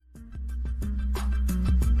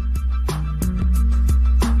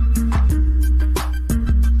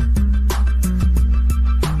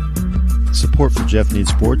Support for Jeff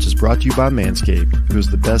Needs Sports is brought to you by Manscaped, who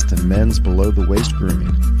is the best in men's below-the-waist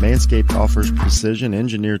grooming. Manscaped offers precision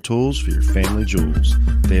engineered tools for your family jewels.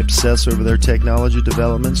 They obsess over their technology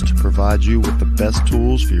developments to provide you with the best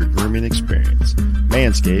tools for your grooming experience.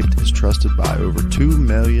 Manscaped is trusted by over 2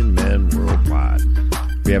 million men worldwide.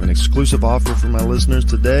 We have an exclusive offer for my listeners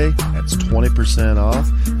today. That's 20% off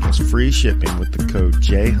plus free shipping with the code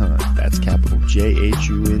JHUNT. That's capital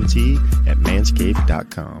J-H-U-N-T at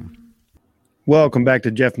manscaped.com. Welcome back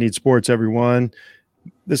to Jeff Needs Sports, everyone.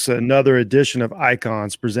 This is another edition of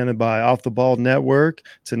Icons presented by Off the Ball Network.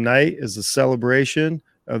 Tonight is a celebration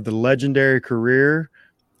of the legendary career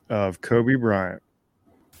of Kobe Bryant.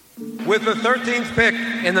 With the 13th pick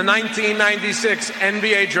in the 1996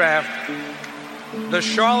 NBA Draft, the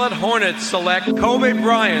Charlotte Hornets select Kobe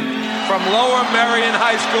Bryant from Lower Merion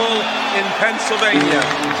High School in Pennsylvania.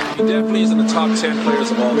 He definitely is in the top 10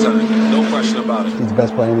 players of all time. No question about it. He's the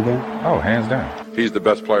best player in the game? Oh, hands down. He's the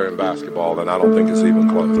best player in basketball, and I don't think it's even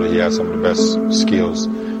close. He has some of the best skills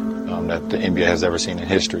that the NBA has ever seen in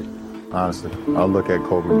history. Honestly, I look at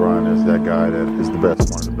Kobe Bryant as that guy that is the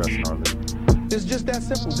best, one of the best in our league. It's just that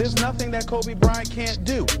simple. There's nothing that Kobe Bryant can't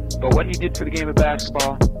do. But what he did for the game of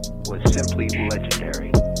basketball was simply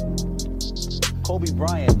legendary. Kobe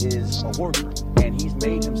Bryant is a worker, and he's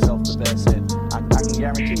made himself the best. And I can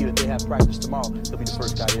guarantee you, if they have practice tomorrow, he'll be the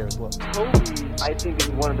first guy there as well. Kobe, I think, is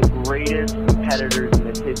one of the greatest competitors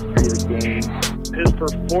in the history of the game. His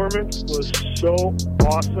performance was so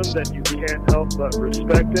awesome that you can't help but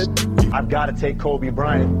respect it. I've got to take Kobe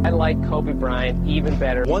Bryant. I like Kobe Bryant even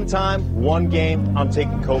better. One time, one game, I'm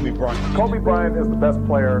taking Kobe Bryant. Kobe Bryant is the best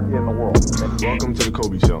player in the world. Welcome to the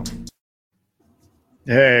Kobe Show.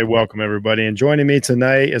 Hey, welcome everybody. And joining me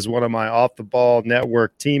tonight is one of my Off the Ball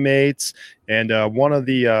Network teammates and one of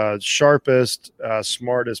the sharpest,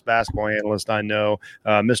 smartest basketball analysts I know,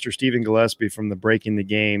 Mr. Stephen Gillespie from the Breaking the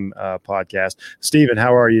Game podcast. Stephen,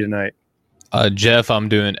 how are you tonight? Jeff, I'm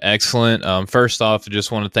doing excellent. First off, I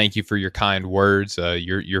just want to thank you for your kind words.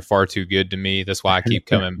 You're far too good to me. That's why I keep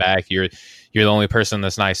coming back. You're the only person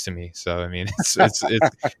that's nice to me. So I mean, it's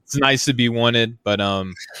nice to be wanted. But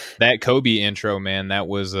that Kobe intro, man, that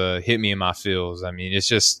was hit me in my feels. I mean, it's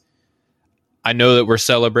just, I know that we're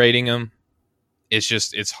celebrating him. It's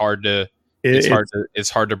just it's hard to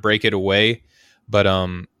break it away. But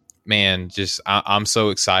man, just I'm so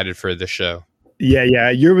excited for the show. Yeah.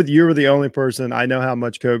 You were the only person. I know how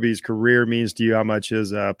much Kobe's career means to you, how much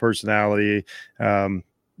his personality, a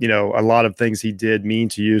lot of things he did mean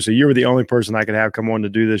to you. So you were the only person I could have come on to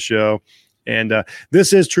do this show. And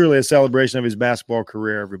this is truly a celebration of his basketball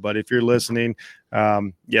career, everybody. If you're listening,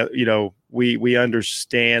 we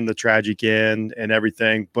understand the tragic end and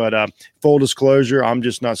everything. But full disclosure, I'm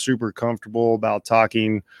just not super comfortable about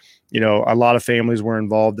talking. A lot of families were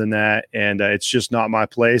involved in that, and it's just not my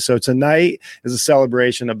place. So tonight is a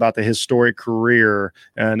celebration about the historic career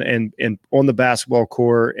and on the basketball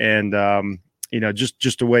court and,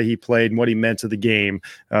 just the way he played and what he meant to the game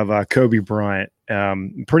of Kobe Bryant.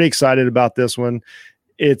 Pretty excited about this one.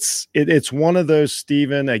 It's one of those,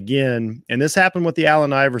 Stephen, again, and this happened with the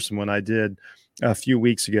Allen Iverson one I did a few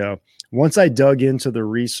weeks ago. Once I dug into the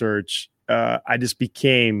research, I just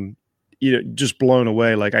became just blown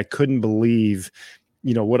away. Like I couldn't believe,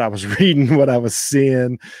 what I was reading, what I was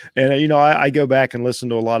seeing. And, I go back and listen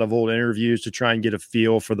to a lot of old interviews to try and get a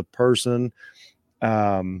feel for the person.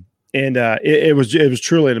 It was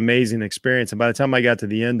truly an amazing experience. And by the time I got to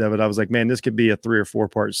the end of it, I was like, man, this could be a 3 or 4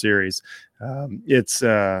 part series. This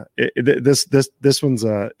one's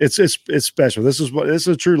it's special. This is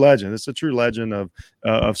a true legend. It's a true legend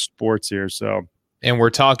of sports here. So, and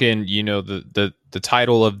we're talking, the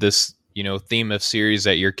title of this, theme of series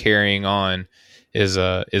that you're carrying on is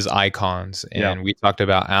Icons. And we talked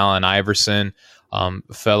about Allen Iverson,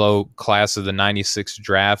 fellow class of the 96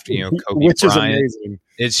 draft, Kobe which Bryant. Is amazing.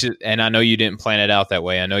 It's just, and I know you didn't plan it out that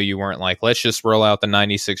way. I know you weren't like, let's just roll out the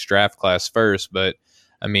 96 draft class first. But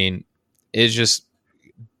I mean, it's just,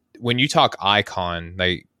 when you talk icon,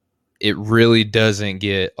 like, it really doesn't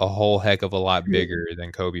get a whole heck of a lot bigger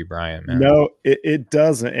than Kobe Bryant, man. No, it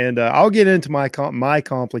doesn't. And I'll get into my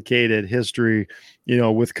complicated history,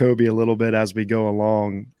 with Kobe a little bit as we go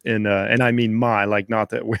along. And I mean not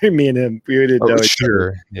that me and him, we didn't know each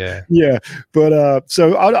other. Yeah. Yeah. But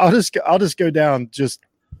so I'll just go down. Just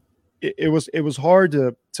it was hard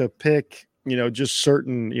to pick, just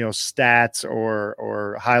certain, stats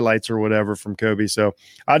or highlights or whatever from Kobe. So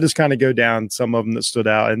I'll just kind of go down some of them that stood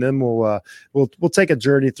out, and then we'll take a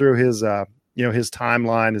journey through his, his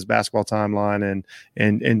timeline, his basketball timeline,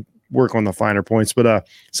 and work on the finer points. But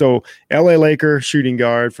so LA Laker shooting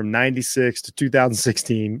guard from 96 to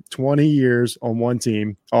 2016, 20 years on one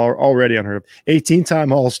team, already unheard of.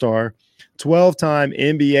 18-time All-Star, 12-time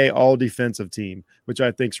NBA All-Defensive Team, which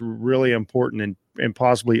I think is really important and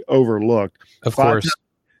possibly overlooked. Of course.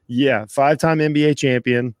 5-time NBA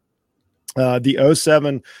champion. The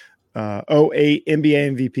 07 08 NBA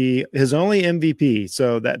MVP, his only MVP.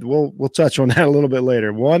 So that we'll touch on that a little bit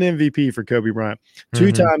later. One MVP for Kobe Bryant,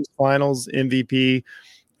 2 times finals MVP.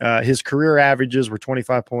 His career averages were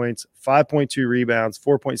 25 points, 5.2 rebounds,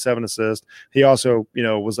 4.7 assists. He also,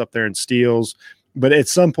 was up there in steals. But at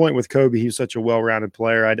some point with Kobe, he was such a well-rounded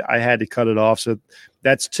player. I had to cut it off. So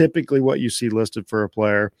that's typically what you see listed for a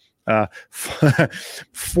player.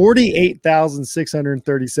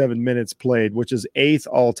 48,637 minutes played, which is 8th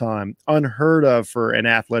all time, unheard of for an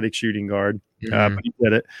athletic shooting guard. But he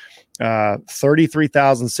did it.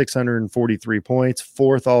 33,643 points,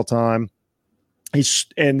 4th all time. This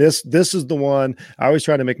is the one I always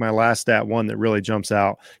try to make my last stat one that really jumps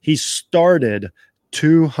out. He started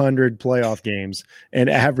 200 playoff games and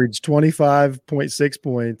averaged 25.6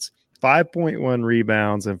 points, 5.1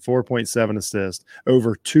 rebounds, and 4.7 assists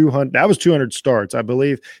over 200. That was 200 starts. I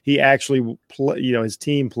believe he actually, his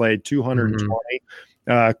team played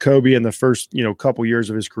 220. Kobe in the first, couple years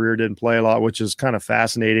of his career didn't play a lot, which is kind of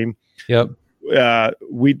fascinating. Yep.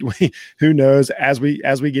 We who knows as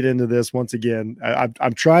we get into this once again,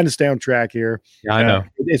 I'm trying to stay on track here. Yeah, I know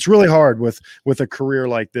it's really hard with a career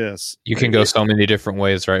like this. You can go so many different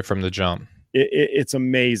ways right from the jump. It's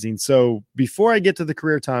amazing. So before I get to the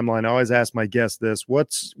career timeline, I always ask my guests this: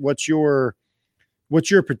 what's your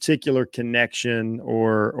particular connection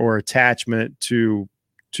or attachment to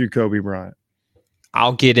Kobe Bryant?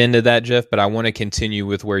 I'll get into that, Jeff, but I want to continue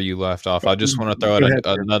with where you left off. I just want to throw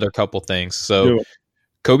out another couple things. So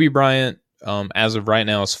Kobe Bryant, as of right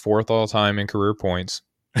now, is 4th all time in career points,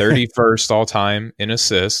 31st all time in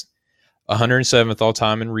assists, 107th all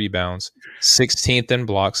time in rebounds, 16th in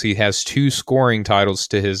blocks. He has 2 scoring titles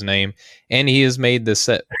to his name, and he has made the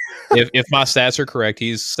set. If my stats are correct,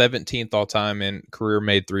 he's 17th all time in career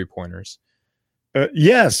made 3-pointers.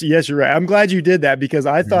 Yes, you're right. I'm glad you did that because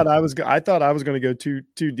I thought I was going to go too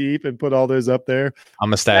deep and put all those up there.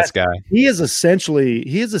 I'm a stats guy. He is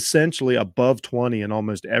essentially above 20 in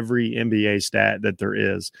almost every NBA stat that there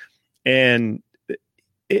is, and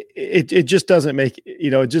it just doesn't make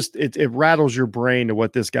it rattles your brain to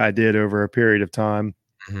what this guy did over a period of time.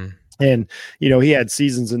 And he had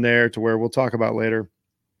seasons in there to where we'll talk about later.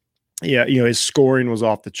 Yeah, his scoring was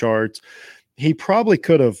off the charts. He probably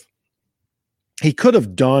could have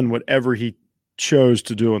done whatever he chose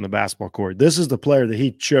to do on the basketball court. This is the player that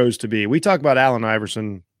he chose to be. We talk about Allen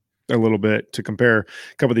Iverson a little bit to compare a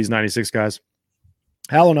couple of these 96 guys.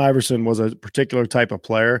 Allen Iverson was a particular type of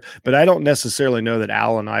player, but I don't necessarily know that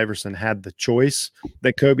Allen Iverson had the choice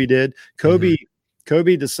that Kobe did. Kobe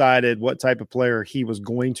decided what type of player he was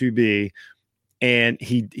going to be, and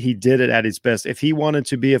he did it at his best. If he wanted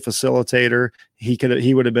to be a facilitator, he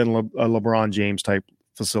would have been a LeBron James type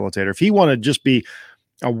facilitator. If he wanted to just be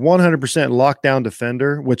a 100% lockdown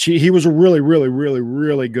defender, which he was a really, really, really,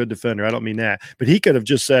 really good defender. I don't mean that, but he could have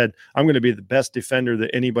just said, I'm going to be the best defender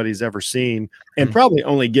that anybody's ever seen, and probably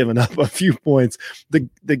only given up a few points.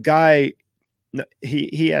 The guy,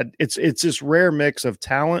 he had, it's this rare mix of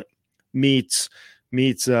talent meets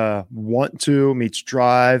want to, meets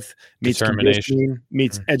drive, meets determination,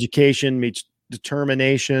 meets education, meets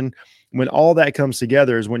determination. When all that comes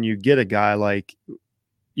together is when you get a guy like,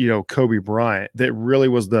 Kobe Bryant, that really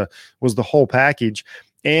was the whole package.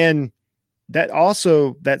 And that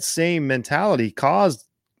same mentality caused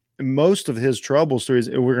most of his troubles through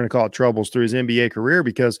we're going to call it troubles through his NBA career,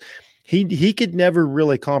 because he could never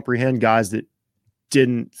really comprehend guys that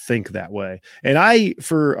didn't think that way. And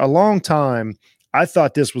for a long time, I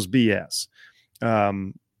thought this was BS.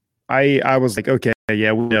 I was like, okay,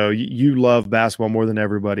 yeah, we know you love basketball more than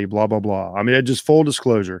everybody, blah, blah, blah. I mean, just full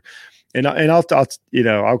disclosure. And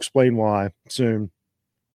I'll explain why soon.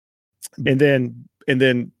 And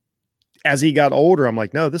then as he got older, I'm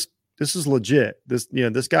like, no, this is legit.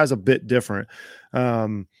 This guy's a bit different.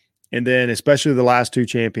 And then especially the last 2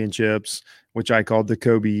 championships, which I called the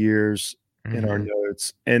Kobe years in our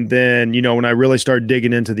notes. And then, when I really started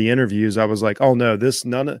digging into the interviews, I was like, oh no, this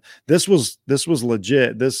was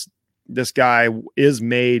legit. This guy is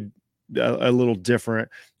made a little different,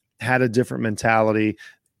 had a different mentality.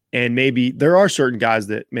 And maybe there are certain guys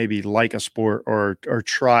that maybe like a sport or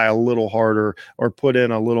try a little harder or put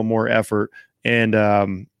in a little more effort. And,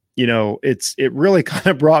 it really kind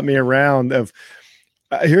of brought me around of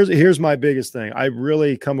here's my biggest thing. I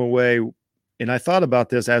really come away and I thought about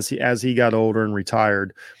this as he got older and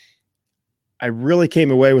retired. I really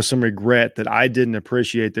came away with some regret that I didn't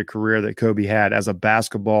appreciate the career that Kobe had as a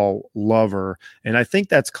basketball lover. And I think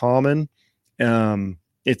that's common.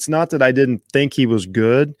 It's not that I didn't think he was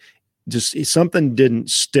good, just something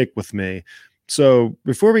didn't stick with me. So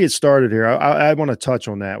before we get started here, I want to touch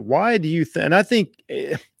on that. Why do you think, and I think,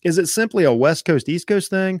 is it simply a West Coast, East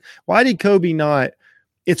Coast thing? Why did Kobe not,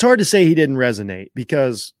 it's hard to say he didn't resonate,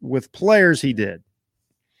 because with players he did,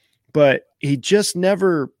 but he just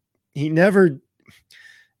never jumped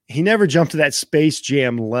to that Space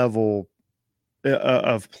Jam level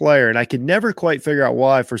of player. And I could never quite figure out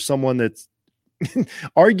why, for someone that's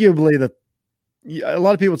arguably a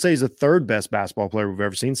lot of people would say he's the third best basketball player we've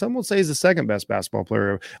ever seen. Some will say he's the second best basketball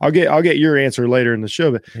player. I'll get your answer later in the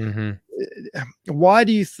show, but why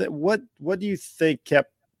do you what do you think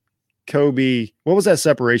kept Kobe? What was that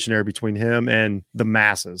separation there between him and the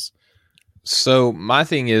masses? So my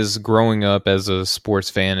thing is, growing up as a sports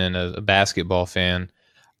fan and a basketball fan,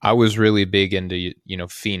 I was really big into,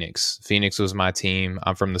 Phoenix. Phoenix was my team.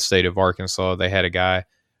 I'm from the state of Arkansas. They had a guy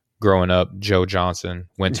growing up, Joe Johnson,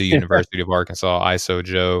 went to University of Arkansas, ISO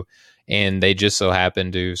Joe, and they just so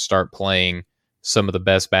happened to start playing some of the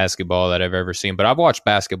best basketball that I've ever seen. But I've watched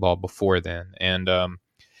basketball before then, and I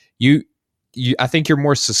think you're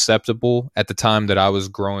more susceptible at the time that I was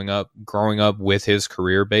growing up with his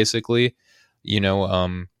career, basically.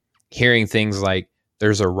 Hearing things like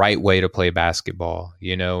there's a right way to play basketball,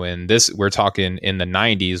 and this, we're talking in the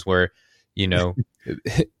 90s where,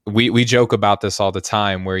 we joke about this all the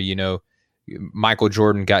time where, Michael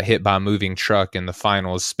Jordan got hit by a moving truck in the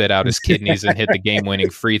finals, spit out his kidneys and hit the game-winning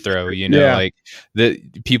free throw. Like the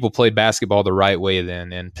people played basketball the right way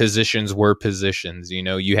then, and positions were positions.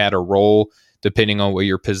 You had a role depending on what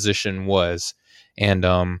your position was.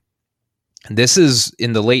 And this is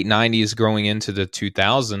in the late 90s growing into the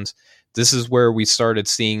 2000s. This is where we started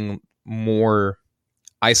seeing more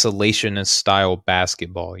isolationist style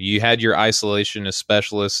basketball. You had your isolationist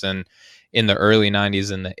specialists in the early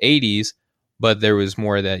 90s and the 80s, but there was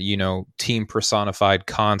more that, team personified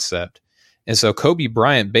concept. And so Kobe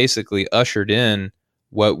Bryant basically ushered in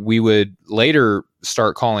what we would later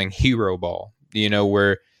start calling hero ball,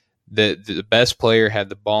 where the best player had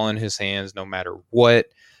the ball in his hands no matter what.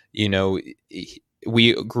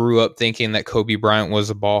 We grew up thinking that Kobe Bryant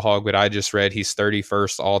was a ball hog, but I just read he's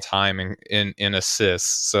 31st all time in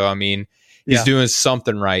assists. So, I mean, he's doing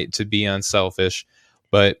something right to be unselfish.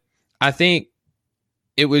 But I think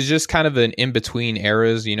it was just kind of an in-between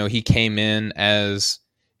eras. He came in as,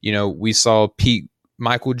 we saw peak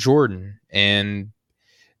Michael Jordan, and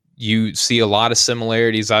you see a lot of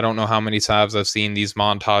similarities. I don't know how many times I've seen these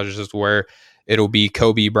montages where it'll be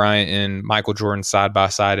Kobe Bryant and Michael Jordan side by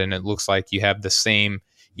side, and it looks like you have the same,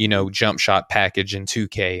 jump shot package in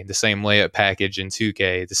 2K, the same layup package in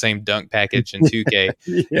 2K, the same dunk package in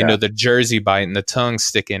 2K. The jersey biting, the tongue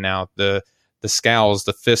sticking out, the scowls,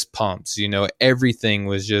 the fist pumps. Everything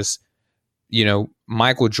was just,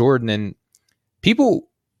 Michael Jordan. And people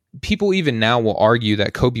even now will argue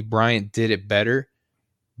that Kobe Bryant did it better,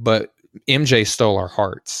 but MJ stole our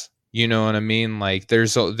hearts. You know what I mean? Like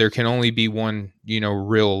there can only be one,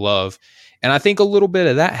 real love. And I think a little bit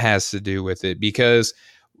of that has to do with it, because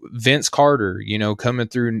Vince Carter, coming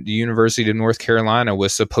through the University of North Carolina,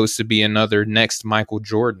 was supposed to be another next Michael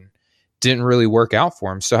Jordan. Didn't really work out for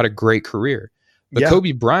him. Still had a great career. But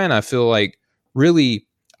Kobe Bryant, I feel like, really,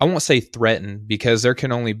 I won't say threatened, because there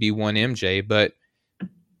can only be one MJ, but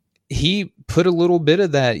he put a little bit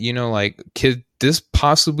of that, like, could this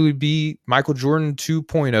possibly be Michael Jordan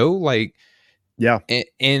 2.0?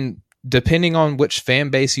 And depending on which fan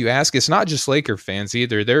base you ask, it's not just Laker fans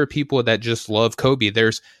either. There are people that just love Kobe.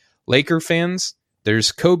 There's Laker fans,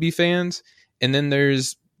 there's Kobe fans, and then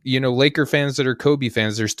there's, Laker fans that are Kobe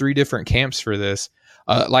fans. There's 3 different camps for this.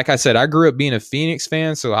 Like I said, I grew up being a Phoenix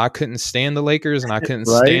fan, so I couldn't stand the Lakers and I couldn't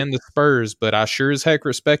stand the Spurs, but I sure as heck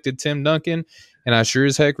respected Tim Duncan, and I sure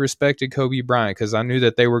as heck respected Kobe Bryant, because I knew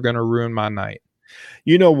that they were going to ruin my night.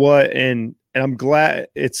 You know what? And I'm glad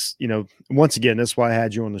it's, once again, that's why I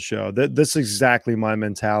had you on the show. This is exactly my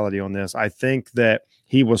mentality on this. I think that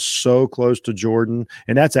he was so close to Jordan,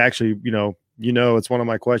 and that's actually, it's one of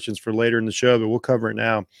my questions for later in the show, but we'll cover it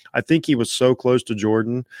now. I think he was so close to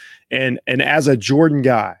Jordan, and as a Jordan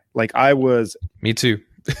guy, like I was. Me too.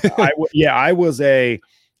 I was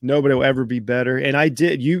nobody will ever be better. And I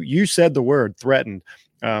did. You said the word threatened.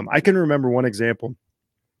 I can remember one example.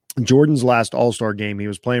 Jordan's last All-Star game, he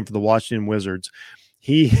was playing for the Washington Wizards.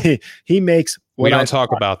 He makes. We don't talk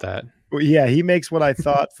about that. Yeah, he makes what I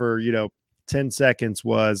thought for 10 seconds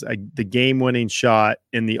was the game-winning shot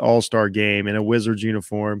in the All-Star game in a Wizards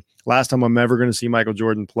uniform. Last time I'm ever going to see Michael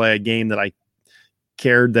Jordan play a game that I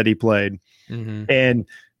cared that he played. Mm-hmm. And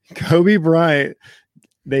Kobe Bryant,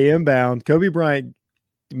 they inbound. Kobe Bryant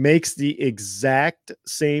makes the exact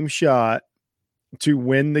same shot to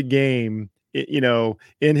win the game,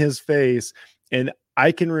 in his face. And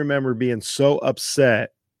I can remember being so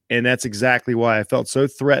upset. And that's exactly why I felt so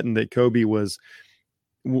threatened that Kobe was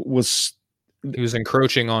he was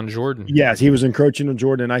encroaching on Jordan. Yes, he was encroaching on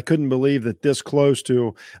Jordan. I couldn't believe that this close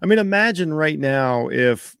to, I mean, imagine right now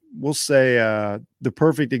if we'll say the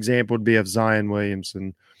perfect example would be of Zion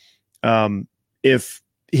Williamson. If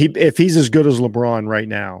he's as good as LeBron right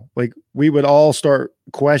now, like we would all start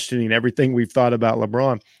questioning everything we've thought about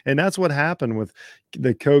LeBron. And that's what happened with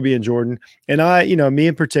the Kobe and Jordan. And me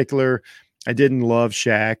in particular, I didn't love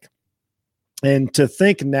Shaq. And to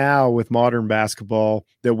think now with modern basketball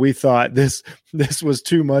that we thought this was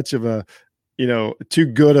too much of a, too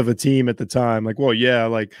good of a team at the time. Like,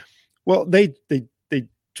 they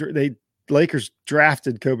Lakers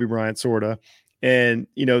drafted Kobe Bryant sorta, and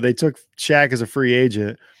they took Shaq as a free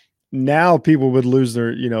agent. Now people would lose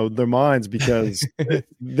their minds because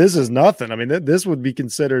this is nothing. I mean, this would be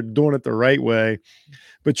considered doing it the right way.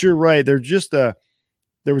 But you're right. There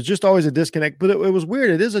was just always a disconnect, but it was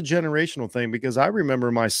weird. It is a generational thing because I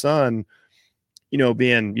remember my son,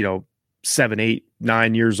 being, 7, 8,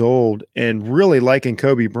 9 years old and really liking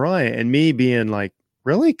Kobe Bryant, and me being like,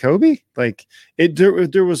 really, Kobe? Like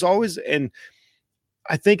there was always, and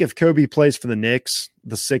I think if Kobe plays for the Knicks,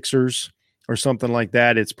 the Sixers, or something like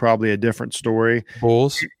that, it's probably a different story.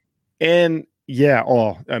 Bulls. And yeah.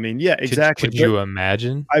 Oh, I mean, yeah, exactly. Could you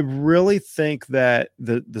imagine? I really think that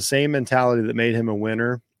the same mentality that made him a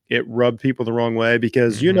winner, it rubbed people the wrong way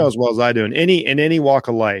because you know as well as I do in any walk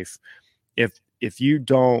of life, if you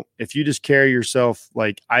just carry yourself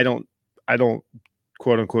like I don't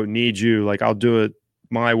quote unquote need you, like I'll do it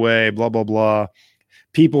my way, blah blah blah,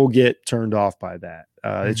 people get turned off by that.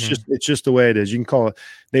 It's just the way it is. You can call it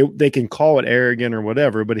they can call it arrogant or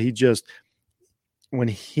whatever, but when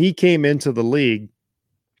he came into the league,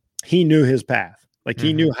 he knew his path. Like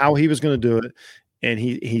he knew how he was going to do it, and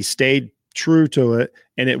he stayed true to it,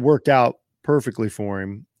 and it worked out perfectly for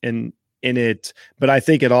him. But I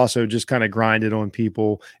think it also just kind of grinded on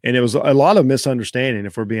people, and it was a lot of misunderstanding,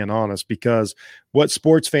 if we're being honest, because what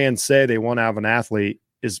sports fans say they want out of an athlete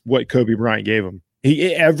is what Kobe Bryant gave them.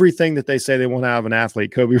 Everything that they say they want out of an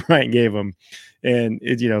athlete, Kobe Bryant gave them, and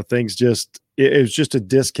it was just a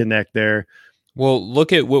disconnect there. Well,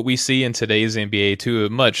 look at what we see in today's NBA too.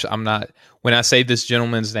 When I say this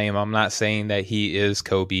gentleman's name, I'm not saying that he is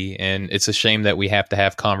Kobe, and it's a shame that we have to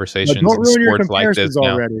have conversations in sports like this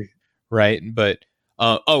now, right? But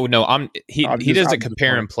he doesn't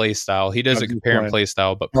compare in play style. He doesn't compare in play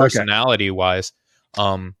style, but personality wise,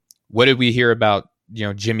 what did we hear about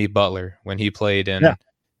Jimmy Butler when he played in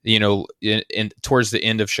towards the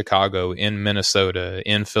end of Chicago, in Minnesota,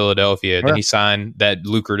 in Philadelphia? Then he signed that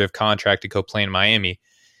lucrative contract to go play in Miami.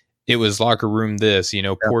 It was locker room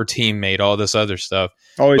poor teammate, all this other stuff.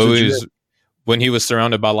 When he was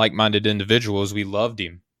surrounded by like-minded individuals, we loved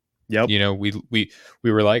him. Yep. We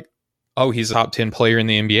were like, oh, he's a top 10 player in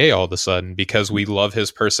the NBA all of a sudden because we love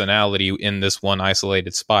his personality in this one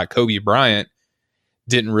isolated spot. Kobe Bryant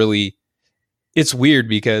didn't really. It's weird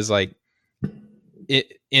because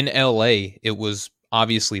in LA, it was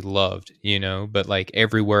obviously loved, but like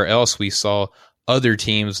everywhere else, we saw other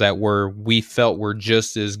teams that we felt were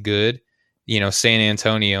just as good, San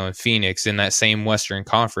Antonio and Phoenix in that same Western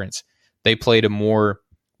Conference. They played a more,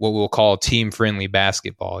 what we'll call team friendly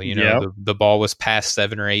basketball. The ball was passed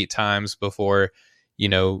 7 or 8 times before,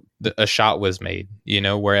 a shot was made,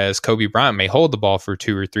 whereas Kobe Bryant may hold the ball for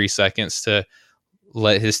 2 or 3 seconds to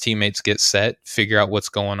let his teammates get set, figure out what's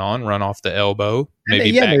going on, run off the elbow,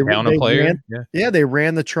 maybe back down a player. They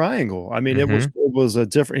ran the triangle. I mean, it was a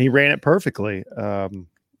different. He ran it perfectly,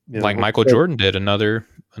 like Michael Jordan did. Another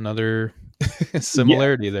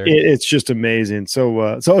similarity there. It's just amazing. So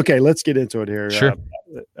okay, let's get into it here. Sure.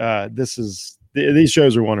 These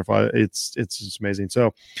shows are wonderful. It's just amazing.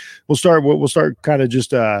 So we'll start kind of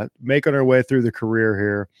just making our way through the career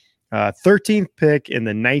here. 13th pick in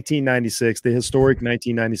the the historic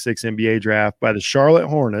 1996 NBA draft by the Charlotte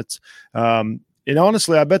Hornets. And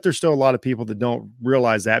honestly, I bet there's still a lot of people that don't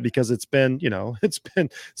realize that because it's been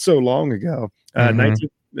so long ago.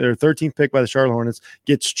 13th pick by the Charlotte Hornets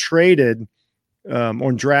gets traded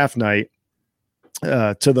on draft night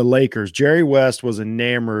to the Lakers. Jerry West was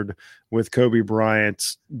enamored with Kobe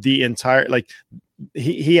Bryant. The entire,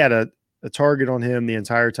 he had a target on him the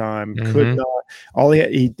entire time. Mm-hmm. Could not. All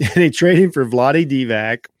they traded him for Vlade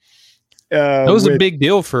Divac. That was a big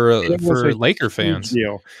deal for Laker fans.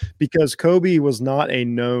 Deal because Kobe was not a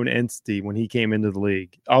known entity when he came into the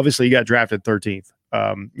league. Obviously, he got drafted 13th.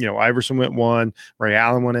 Iverson went 1. Ray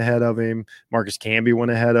Allen went ahead of him. Marcus Camby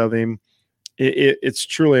went ahead of him. It's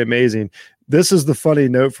truly amazing. This is the funny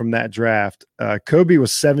note from that draft. Kobe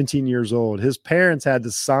was 17 years old. His parents had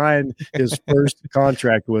to sign his first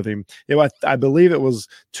contract with him. I believe it was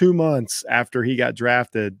 2 months after he got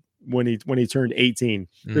drafted when he turned 18.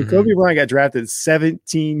 So Kobe Bryant got drafted at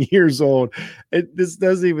 17 years old. This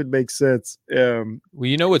doesn't even make sense. Well,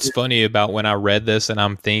 you know what's funny about when I read this and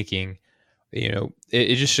I'm thinking,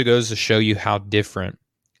 it just goes to show you how different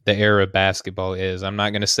the era of basketball is. I'm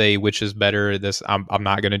not going to say which is better. I'm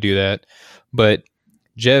not going to do that. But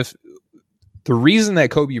Jeff, the reason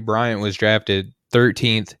that Kobe Bryant was drafted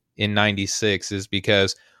 13th in 96 is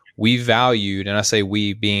because we valued, and I say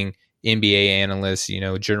we being NBA analysts,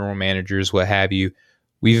 general managers, what have you,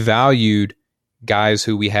 we valued guys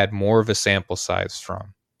who we had more of a sample size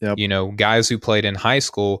from. Yep. Guys who played in high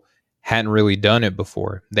school hadn't really done it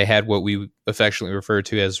before. They had what we affectionately refer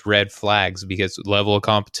to as red flags because level of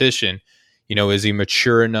competition, is he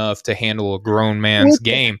mature enough to handle a grown man's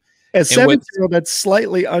game? At 17-year-old, that's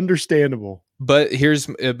slightly understandable. But here's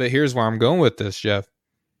where I'm going with this, Jeff.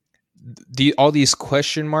 All these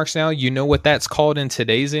question marks now, you know what that's called in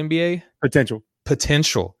today's NBA? Potential.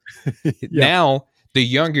 Yeah. Now, the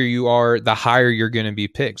younger you are, the higher you're going to be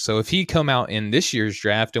picked. So if he come out in this year's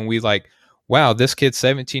draft and we like, wow, this kid's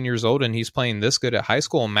 17 years old and he's playing this good at high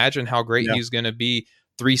school, imagine how great he's going to be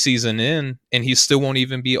 3 seasons in, and he still won't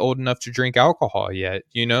even be old enough to drink alcohol yet,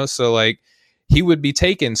 So like he would be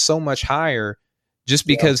taken so much higher just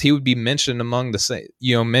because he would be mentioned among the same,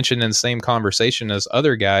 mentioned in the same conversation as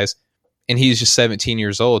other guys. And he's just 17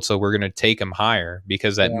 years old, so we're going to take him higher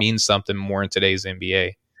because that means something more in today's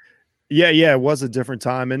NBA. Yeah, it was a different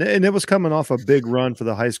time, and it was coming off a big run for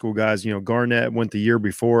the high school guys. Garnett went the year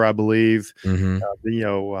before, I believe.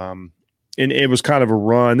 Mm-hmm. And it was kind of a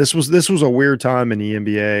run. This was a weird time in the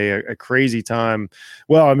NBA, a crazy time.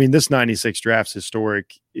 Well, I mean, this 96 draft's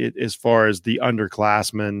historic as far as the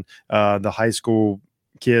underclassmen, the high school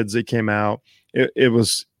kids that came out.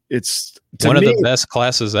 It's one of the best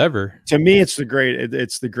classes ever. To me, it's the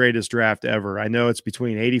greatest draft ever. I know it's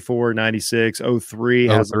between 84, 96,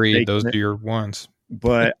 03. 03, those are your ones.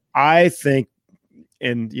 But I think,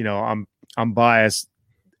 and I'm biased.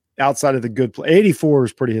 Outside of the good play, 84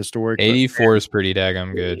 is pretty historic. 84 is pretty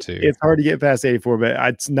daggum good too. It's hard to get past 84,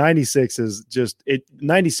 but 96 is just it.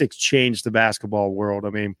 96 changed the basketball world.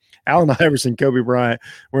 I mean, Allen Iverson, Kobe Bryant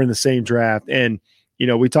were in the same draft, and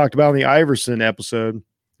we talked about in the Iverson episode.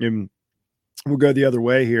 And we'll go the other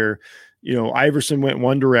way here. Iverson went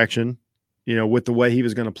one direction, with the way he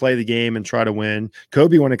was going to play the game and try to win.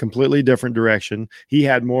 Kobe went a completely different direction. He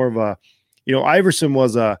had more of a, Iverson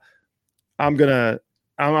was I'm gonna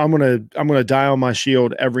die on my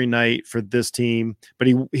shield every night for this team. But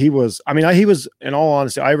he was, in all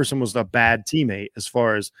honesty, Iverson was a bad teammate as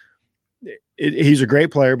far as he's a great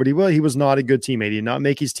player, but he was not a good teammate. He did not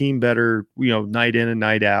make his team better, night in and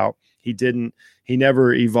night out. He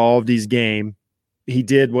never evolved his game. He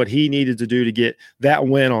did what he needed to do to get that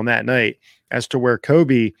win on that night. As to where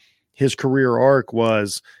Kobe, his career arc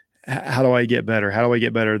was, how do I get better? How do I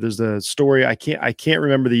get better? There's a story. I can't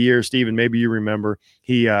remember the year, Steven. Maybe you remember.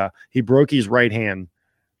 He broke his right hand.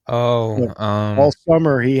 All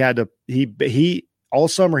summer all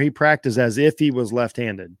summer he practiced as if he was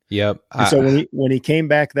left-handed. Yep. So when he came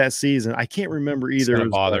back that season, I can't remember either. It's gonna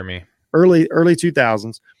bother me. Early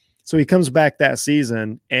 2000s. So he comes back that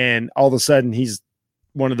season, and all of a sudden he's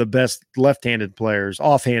one of the best offhanded players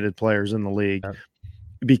in the league,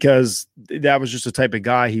 because that was just the type of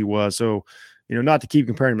guy he was. So, not to keep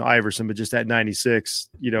comparing him to Iverson, but just that 96,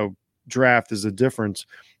 draft is a difference.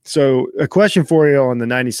 So a question for you on the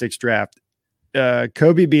 96 draft,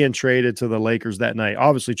 Kobe being traded to the Lakers that night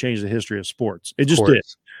obviously changed the history of sports. It just did.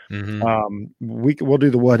 Mm-hmm. We'll do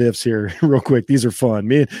the what ifs here real quick. These are fun.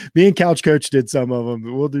 Me and Couch Coach did some of them,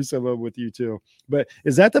 but we'll do some of them with you too. But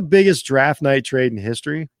is that the biggest draft night trade in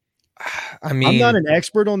history? I mean, I'm not an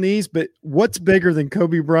expert on these, but what's bigger than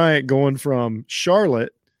Kobe Bryant going from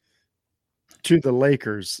Charlotte to the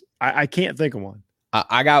Lakers? I can't think of one.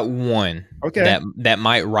 I got one. Okay. That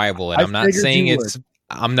might rival it. I'm not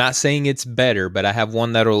saying it's better, but I have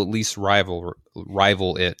one that'll at least rival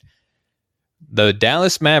it. The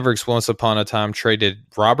Dallas Mavericks once upon a time traded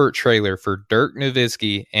Robert Traylor for Dirk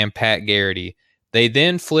Nowitzki and Pat Garrity. They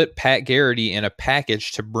then flipped Pat Garrity in a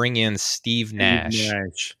package to bring in Steve Nash.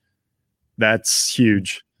 That's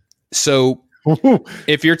huge. So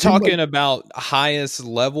if you're talking about highest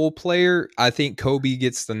level player, I think Kobe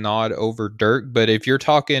gets the nod over Dirk. But if you're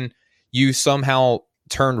talking, you somehow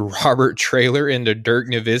turned Robert Traylor into Dirk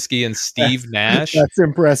Nowitzki and Steve Nash. That's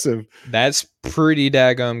impressive. That's pretty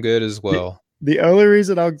daggum good as well. The only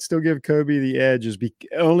reason I'll still give Kobe the edge is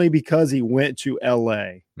only because he went to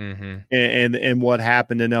LA and what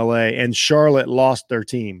happened in LA, and Charlotte lost their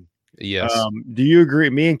team. Yes. Do you agree?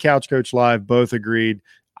 Me and Couch Coach Live both agreed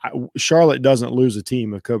Charlotte doesn't lose a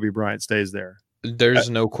team if Kobe Bryant stays there. There's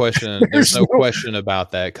no question. There's no question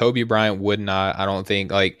about that. Kobe Bryant would not, I don't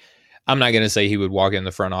think, like, I'm not going to say he would walk in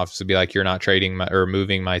the front office and be like, you're not trading or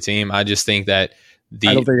moving my team. I just think that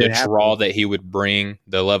the draw that he would bring,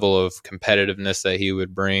 the level of competitiveness that he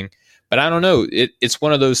would bring. But I don't know. It's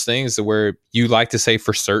one of those things where you like to say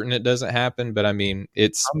for certain it doesn't happen. But I mean,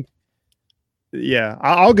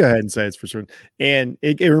 I'll go ahead and say it's for certain. And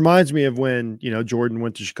it reminds me of when, Jordan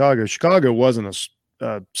went to Chicago. Chicago wasn't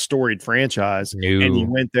a storied franchise. No. And he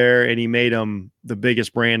went there and he made them the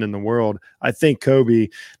biggest brand in the world. I think Kobe,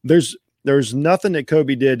 there's nothing that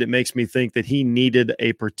Kobe did that makes me think that he needed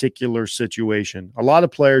a particular situation. A lot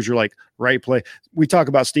of players are like, right play. We talk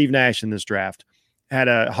about Steve Nash in this draft, had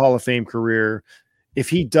a Hall of Fame career. If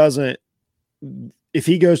he goes to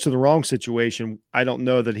the wrong situation, I don't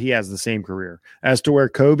know that he has the same career. As to where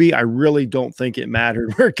Kobe, I really don't think it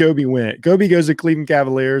mattered where Kobe went. Kobe goes to Cleveland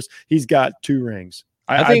Cavaliers. He's got 2 rings.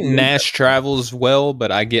 I think Nash travels well,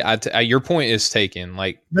 but your point is taken.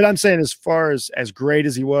 But I'm saying as far as great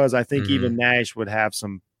as he was, I think even Nash would have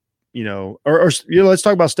some, let's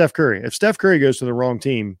talk about Steph Curry. If Steph Curry goes to the wrong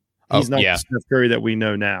team, he's not the Steph Curry that we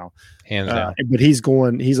know now. Hands down. But he's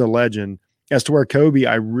a legend. As to where Kobe,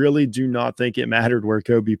 I really do not think it mattered where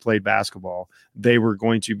Kobe played basketball. They were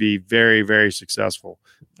going to be very, very successful.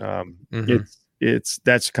 That's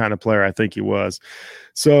the kind of player I think he was.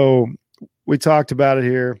 So we talked about it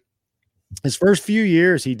here. His first few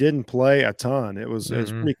years, he didn't play a ton. It was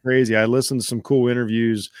pretty crazy. I listened to some cool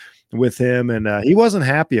interviews with him, and he wasn't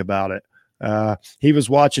happy about it. He was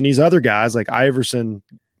watching these other guys like Iverson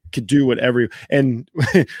could do whatever. And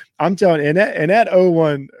I'm telling you, and that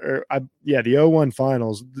 01, the 01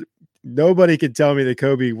 finals, nobody could tell me that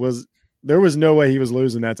Kobe there was no way he was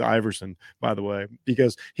losing that to Iverson, by the way,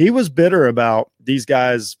 because he was bitter about these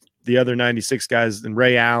guys, the other 96 guys, and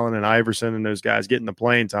Ray Allen and Iverson and those guys getting the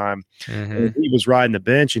playing time. And he was riding the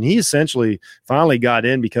bench, and he essentially finally got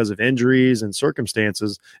in because of injuries and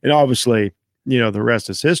circumstances. And obviously, the rest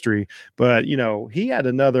is history, but he had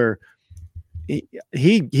another,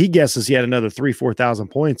 he guesses he had another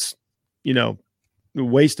 3,000-4,000 points,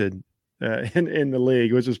 wasted in the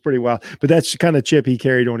league, which was pretty wild. But that's the kind of chip he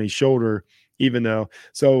carried on his shoulder, even though.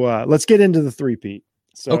 So let's get into the three-peat.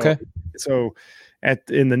 Okay. So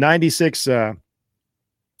in the 96,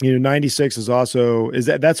 96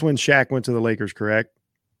 that's when Shaq went to the Lakers, correct?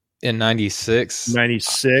 In 96.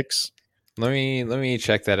 96. Let me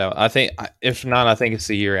check that out. I think if not, I think it's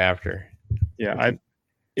the year after. Yeah,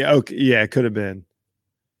 okay. Yeah, it could have been.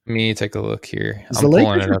 Let me take a look here. The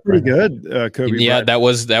Lakers were pretty good, Kobe. Yeah,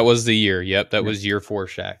 Bryant. that was the year. Yep, that was year 4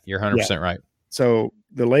 Shaq. You're 100% right. So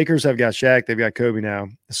the Lakers have got Shaq, they've got Kobe now.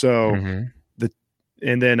 So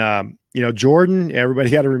Jordan, everybody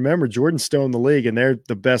got to remember Jordan's still in the league, and they're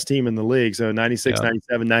the best team in the league. So 96,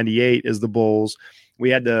 97, 98 is the Bulls. We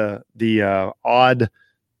had the odd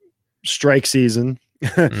strike season.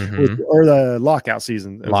 Or the lockout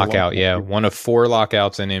season. Lockout, yeah. One of 4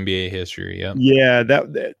 lockouts in NBA history. Yeah. Yeah,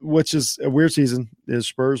 that which is a weird season. The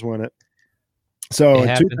Spurs won it. So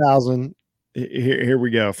in 2000, here we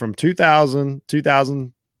go. From 2000,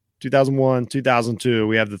 2001, 2002,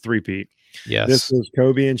 we have the three-peat. Yes. This was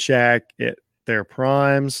Kobe and Shaq at their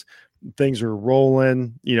primes. Things are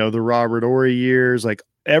rolling, the Robert Horry years, like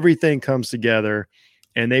everything comes together,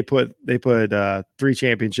 and they put 3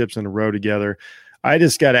 championships in a row together. I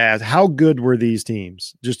just got to ask, how good were these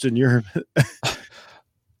teams? Just in your,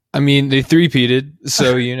 I mean, they three-peated,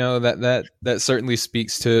 so that certainly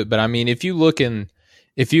speaks to it. But I mean, if you look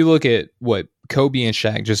at what Kobe and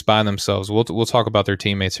Shaq just by themselves, we'll talk about their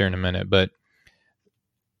teammates here in a minute. But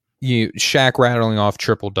Shaq rattling off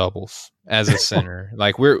triple doubles as a center,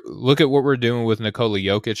 look at what we're doing with Nikola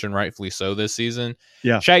Jokic, and rightfully so this season.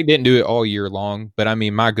 Yeah, Shaq didn't do it all year long, but I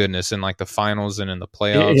mean, my goodness, in the finals and in the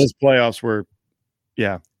playoffs, his playoffs were.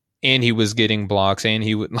 Yeah. And he was getting blocks, and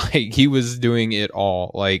he was doing it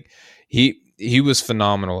all. He was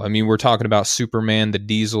phenomenal. I mean, we're talking about Superman, the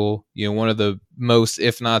Diesel, one of the most,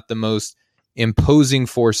 if not the most imposing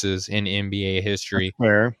forces in NBA history.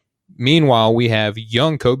 Fair. Meanwhile, we have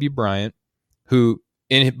young Kobe Bryant, who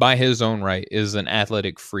by his own right is an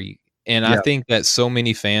athletic freak. And I think that so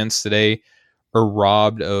many fans today are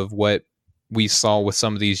robbed of what we saw with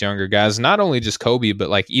some of these younger guys, not only just Kobe, but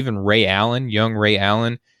like even Ray Allen, young Ray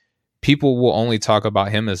Allen. People will only talk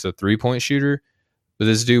about him as a 3-point shooter, but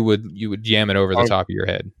this dude you would jam it over the top of your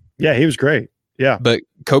head. Yeah, he was great. Yeah. But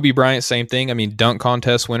Kobe Bryant, same thing. I mean, dunk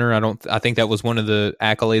contest winner. I think that was one of the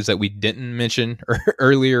accolades that we didn't mention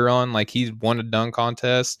earlier on. Like, he won a dunk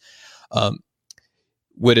contest.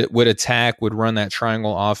 Would attack, would run that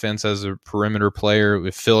triangle offense as a perimeter player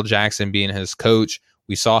with Phil Jackson being his coach.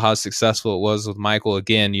 We saw how successful it was with Michael.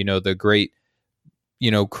 Again, the great,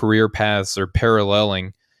 career paths are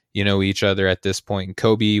paralleling, each other at this point. And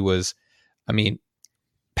Kobe was,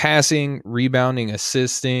 passing, rebounding,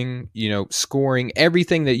 assisting, scoring,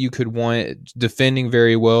 everything that you could want, defending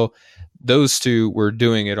very well. Those two were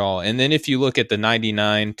doing it all. And then if you look at the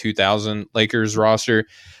 99-2000 Lakers roster,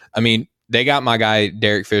 they got my guy,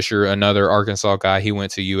 Derek Fisher, another Arkansas guy. He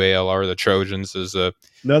went to UALR, the Trojans, as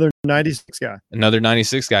another 96 guy. Another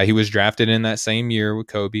 96 guy. He was drafted in that same year with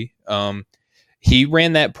Kobe. He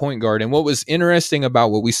ran that point guard. And what was interesting about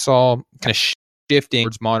what we saw kind of shifting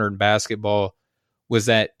towards modern basketball was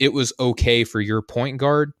that it was okay for your point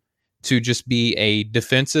guard to just be a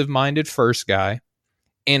defensive-minded first guy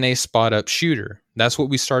and a spot-up shooter. That's what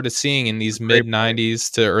we started seeing in these mid-90s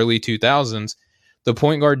to early 2000s. The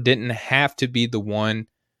point guard didn't have to be the one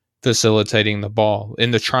facilitating the ball.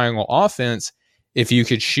 In the triangle offense, if you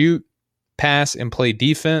could shoot, pass, and play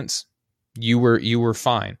defense, you were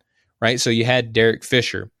fine, right? So you had Derek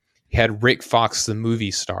Fisher. You had Rick Fox, the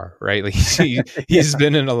movie star, right? Like he's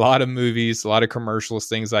been in a lot of movies, a lot of commercials,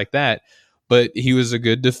 things like that. But he was a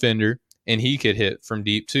good defender, and he could hit from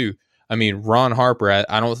deep too. Ron Harper,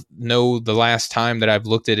 I don't know the last time that I've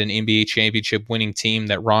looked at an NBA championship winning team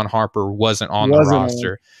that Ron Harper wasn't on the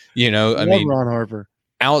roster. Ron Harper.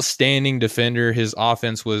 Outstanding defender. His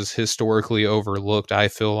offense was historically overlooked. I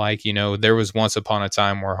feel like, there was once upon a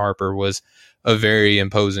time where Harper was a very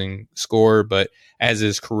imposing scorer, but as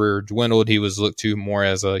his career dwindled, he was looked to more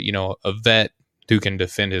as a vet who can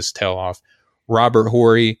defend his tail off. Robert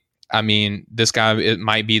Horry, this guy, it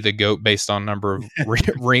might be the GOAT based on number of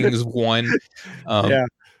rings won.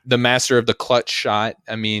 The master of the clutch shot.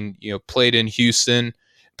 Played in Houston,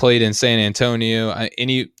 played in San Antonio.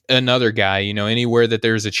 Another guy, anywhere that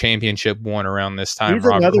there's a championship won around this time. He's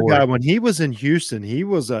Robert Horry. Guy. When he was in Houston, he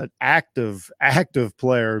was an active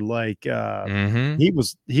player. Like he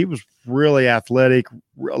was really athletic.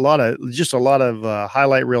 A lot of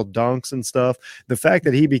highlight reel dunks and stuff. The fact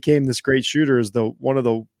that he became this great shooter is one of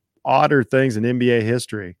the odder things in NBA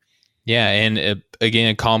history. Yeah, and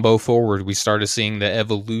again, combo forward, we started seeing the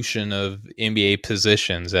evolution of NBA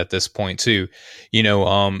positions at this point too.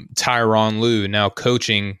 Tyronn Lue now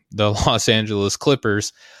coaching the Los Angeles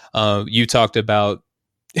Clippers. You talked about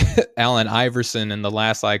Allen Iverson in the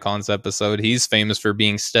last Icons episode. He's famous for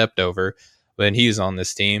being stepped over, but he's on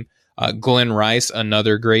this team. Glenn Rice,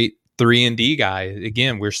 another great 3-and-D guy.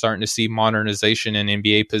 Again, we're starting to see modernization in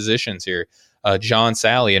NBA positions here. John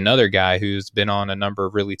Sally, another guy who's been on a number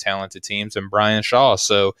of really talented teams, and Brian Shaw.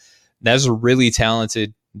 So that's a really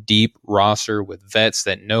talented, deep roster with vets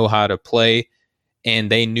that know how to play,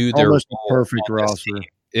 and they knew their almost perfect roster.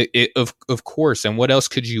 Of course. And what else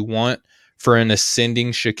could you want for an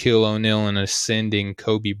ascending Shaquille O'Neal and ascending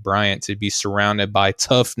Kobe Bryant to be surrounded by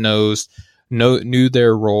tough-nosed, knew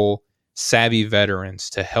their role, savvy veterans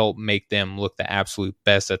to help make them look the absolute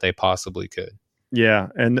best that they possibly could. Yeah,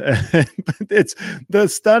 and it's the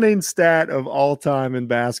stunning stat of all time in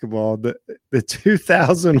basketball. The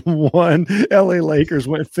 2001 LA Lakers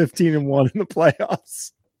went 15-1 in the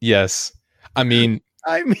playoffs. Yes,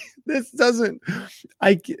 this doesn't.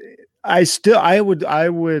 I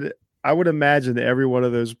would imagine that every one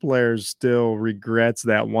of those players still regrets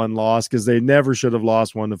that one loss because they never should have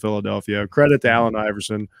lost one to Philadelphia. Credit to Allen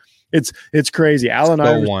Iverson. It's crazy.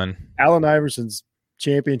 Allen Iverson's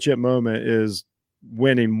championship moment is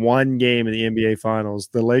winning one game in the NBA Finals.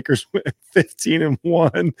 The Lakers went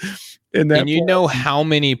 15-1 in that. And know how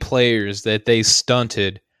many players that they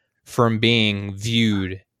stunted from being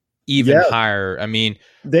viewed even higher.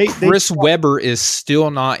 Chris Webber is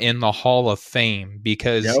still not in the Hall of Fame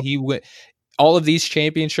because he went all of these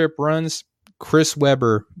championship runs. Chris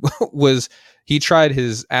Webber he tried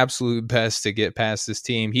his absolute best to get past this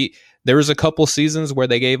team. There was a couple seasons where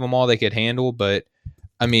they gave him all they could handle, but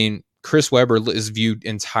Chris Webber is viewed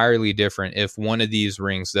entirely different if one of these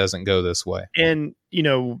rings doesn't go this way. And,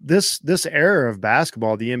 this era of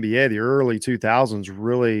basketball, the NBA, the early 2000s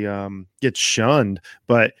really gets shunned.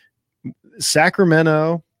 But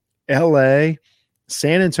Sacramento, LA,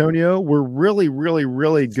 San Antonio were really, really,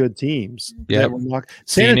 really good teams. Yeah.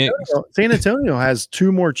 San Antonio has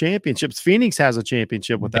 2 more championships. Phoenix has a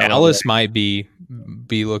championship with Dallas might be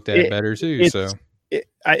looked at better too.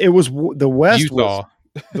 It was the West. Utah.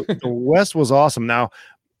 The West was awesome. Now,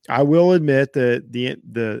 I will admit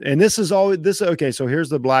that and this is always this. Okay, so here's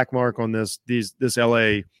the black mark on this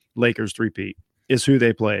LA Lakers three-peat is who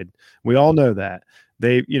they played. We all know that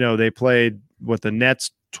they played what the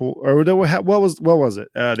Nets what was it?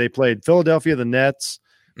 They played Philadelphia, the Nets.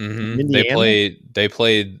 Mm-hmm. They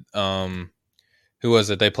played. Who was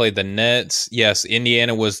it? They played the Nets. Yes,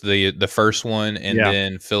 Indiana was the first one, and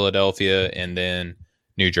then Philadelphia, and then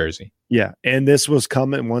New Jersey. Yeah, and this is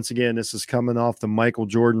coming off the Michael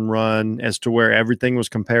Jordan run as to where everything was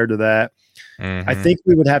compared to that. Mm-hmm. I think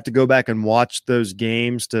we would have to go back and watch those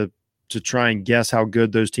games to try and guess how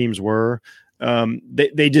good those teams were.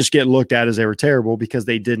 They just get looked at as they were terrible because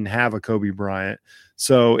they didn't have a Kobe Bryant.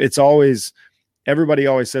 So everybody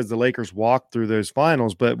always says the Lakers walked through those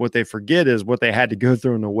finals, but what they forget is what they had to go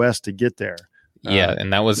through in the West to get there. Yeah,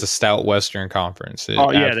 and that was a stout Western Conference.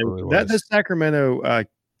 The Sacramento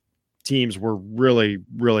teams were really,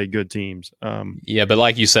 really good teams. But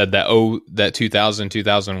like you said, that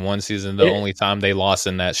 2000-2001 season, the only time they lost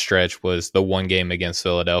in that stretch was the one game against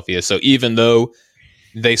Philadelphia. So even though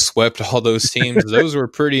they swept all those teams, those were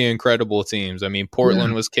pretty incredible teams. I mean,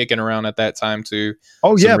 Portland was kicking around at that time too.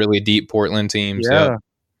 Some really deep Portland teams. Yeah.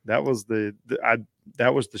 That was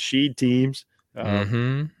that was the Sheed teams.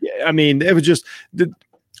 I mean, it was just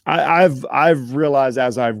I've realized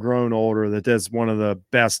as I've grown older that that's one of the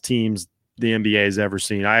best teams the NBA has ever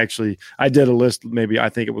seen. I did a list, maybe I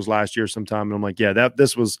think it was last year sometime, and I'm like,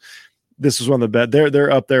 this was one of the best.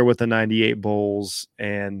 They're up there with the '98 Bulls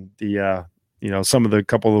and the some of the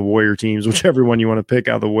couple of the Warrior teams, whichever one you want to pick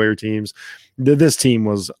out of the Warrior teams. This team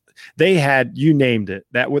they had, you named it.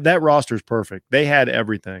 That roster is perfect. They had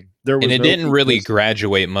everything. It didn't really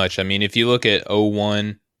graduate much. I mean, if you look at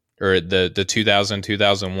 01 or the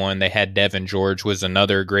 2000-2001, they had Devin George was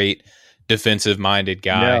another great defensive minded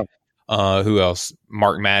guy. Yeah. Who else?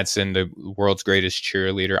 Mark Madsen, the world's greatest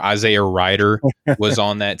cheerleader. Isaiah Ryder was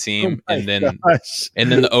on that team. And then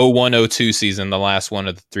the 01-02 season, the last one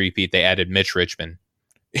of the three-peat, they added Mitch Richmond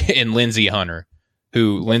and Lindsey Hunter,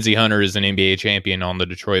 Lindsey Hunter is an NBA champion on the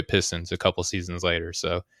Detroit Pistons a couple seasons later.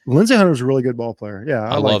 So Lindsey Hunter was a really good ball player. Yeah.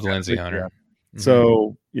 I love Lindsey Hunter. Yeah.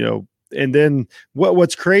 So, and then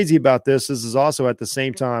what's crazy about this is also at the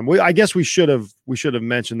same time, I guess we should have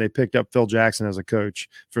mentioned they picked up Phil Jackson as a coach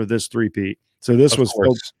for this three-peat. So this was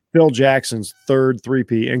Phil Jackson's third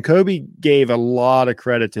three-peat, and Kobe gave a lot of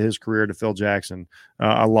credit to his career to Phil Jackson,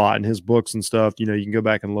 a lot in his books and stuff. You can go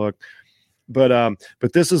back and look, but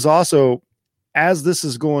this is also, as this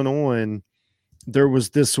is going on, there was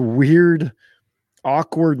this weird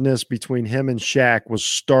awkwardness between him and Shaq was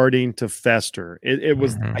starting to fester. It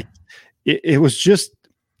was the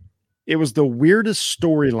weirdest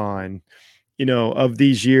storyline, of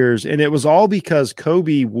these years. And it was all because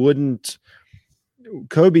Kobe wouldn't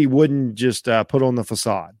just put on the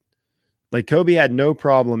facade. Like Kobe had no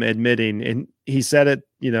problem admitting, and he said it,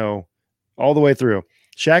 all the way through.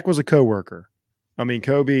 Shaq was a coworker. I mean,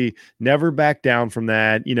 Kobe never backed down from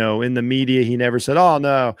that. In the media, he never said, "Oh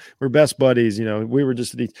no, we're best buddies." We were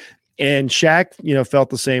just and Shaq,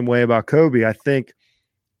 felt the same way about Kobe. I think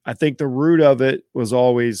the root of it was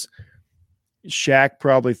always Shaq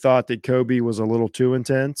probably thought that Kobe was a little too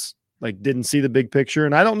intense, like didn't see the big picture.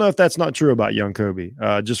 And I don't know if that's not true about young Kobe,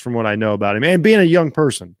 just from what I know about him and being a young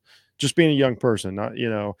person, not,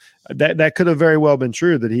 that could have very well been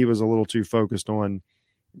true, that he was a little too focused on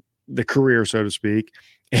the career, so to speak.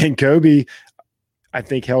 And Kobe, I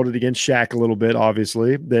think, held it against Shaq a little bit,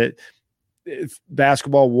 obviously, that if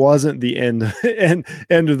basketball wasn't the end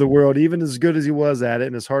of the world, even as good as he was at it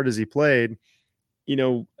and as hard as he played.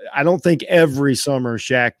 I don't think every summer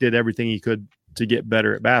Shaq did everything he could to get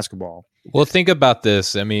better at basketball. Well, think about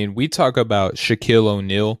this. I mean, we talk about Shaquille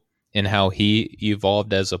O'Neal and how he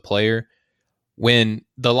evolved as a player. When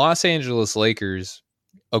the Los Angeles Lakers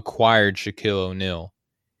acquired Shaquille O'Neal,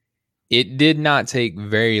 it did not take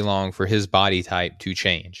very long for his body type to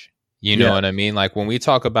change. You know what I mean? Like when we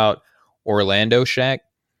talk about Orlando Shaq,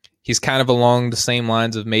 he's kind of along the same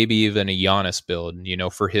lines of maybe even a Giannis build,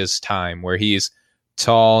 for his time, where he's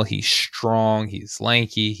tall, he's strong, he's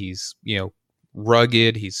lanky, he's,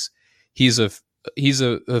 rugged. He's a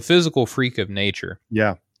physical freak of nature.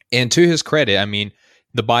 Yeah. And to his credit, I mean,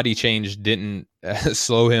 the body change didn't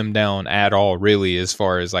slow him down at all, really, as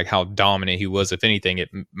far as like how dominant he was. If anything, it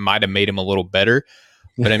might have made him a little better.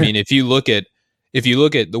 But I mean, if you look at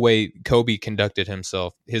the way Kobe conducted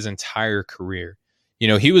himself his entire career,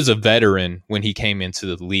 he was a veteran when he came into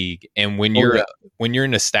the league. And when you're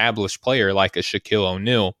an established player like a Shaquille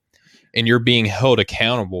O'Neal and you're being held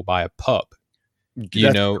accountable by a pup,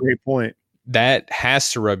 That's a great point. That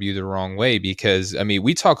has to rub you the wrong way, because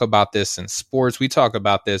we talk about this in sports, we talk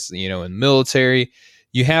about this, in military.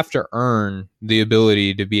 You have to earn the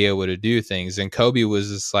ability to be able to do things. And Kobe was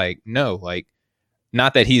just like, no, like,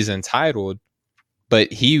 not that he's entitled,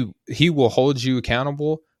 but he will hold you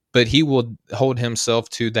accountable, but he will hold himself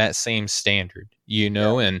to that same standard,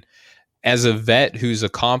 and as a vet who's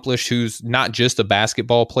accomplished, who's not just a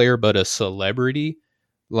basketball player, but a celebrity,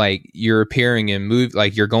 like you're appearing in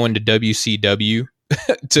like you're going to WCW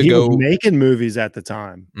he was making movies at the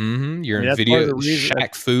time. Mm-hmm, you're in video,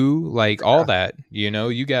 Shaq Fu, like all that,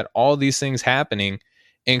 you got all these things happening.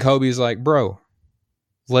 And Kobe's like, bro,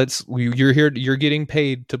 you're here, you're getting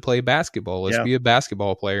paid to play basketball. Let's be a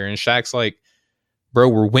basketball player. And Shaq's like, bro,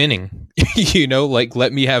 we're winning, like,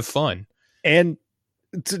 let me have fun. And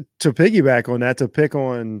to piggyback on that, to pick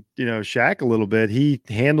on, Shaq a little bit, he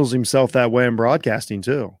handles himself that way in broadcasting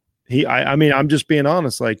too. I'm just being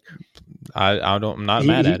honest. Like, I'm not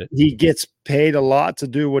mad at it. He gets paid a lot to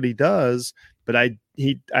do what he does, but I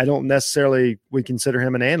don't necessarily would consider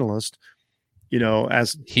him an analyst.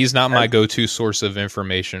 As he's not my go-to source of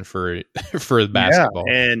information for basketball.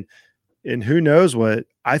 Yeah, and who knows what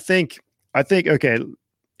I think. Okay,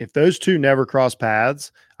 if those two never cross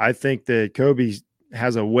paths, I think that Kobe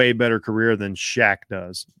has a way better career than Shaq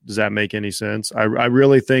does. Does that make any sense? I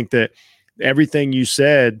really think that everything you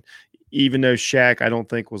said, even though Shaq, I don't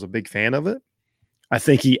think was a big fan of it, I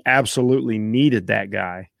think he absolutely needed that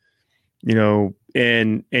guy, and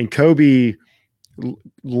Kobe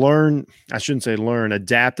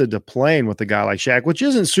adapted to playing with a guy like Shaq, which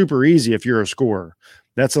isn't super easy if you're a scorer.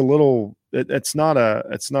 It's not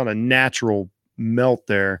a natural melt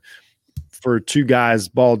there for two guys,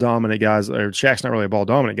 ball dominant guys. Or Shaq's not really a ball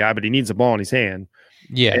dominant guy, but he needs a ball in his hand.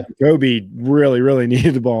 Yeah. And Kobe really, really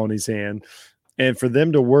needed the ball in his hand. And for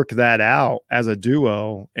them to work that out as a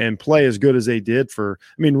duo and play as good as they did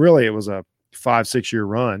really it was a 5-6 year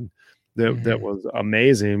run that was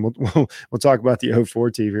amazing. We'll talk about the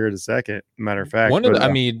 04 team here in a second. Matter of fact,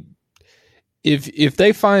 if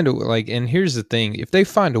they find and here's the thing, if they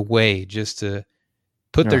find a way just to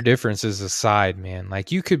put their differences aside, man,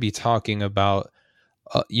 like you could be talking about,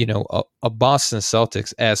 a Boston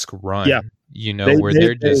Celtics-esque run, and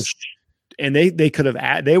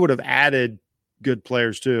they would have added good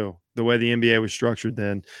players too, the way the NBA was structured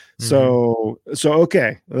then. So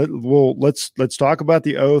okay, well, let's talk about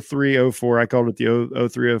the 03-04. I called it the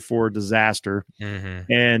 03-04 disaster.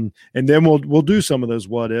 And then we'll do some of those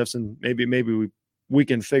what ifs, and maybe we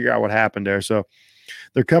can figure out what happened there. So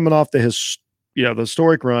they're coming off the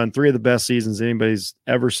historic run, 3 of the best seasons anybody's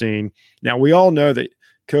ever seen. Now we all know that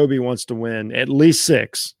Kobe wants to win at least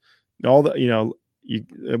 6. All the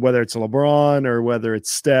whether it's LeBron or whether it's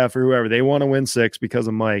Steph or whoever, they want to win 6 because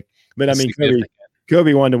of Mike. But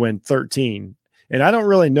Kobe wanted to win 13, and I don't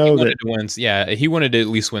really know that. He wanted to at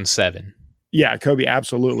least win 7. Yeah, Kobe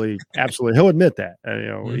absolutely. He'll admit that.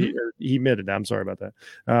 He admitted that. I'm sorry about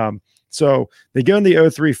that. So they go in the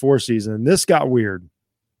 03-04 season, and this got weird.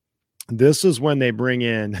 This is when they bring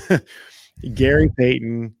in Gary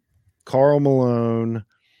Payton, Karl Malone.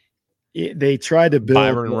 They tried to build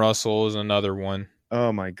Byron Russell is another one.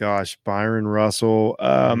 Oh my gosh, Byron Russell.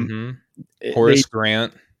 Horace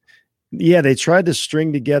Grant. Yeah, they tried to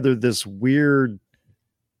string together this weird,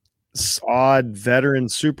 odd veteran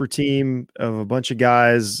super team of a bunch of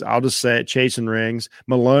guys. I'll just say it, chasing rings.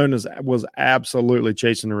 Malone was absolutely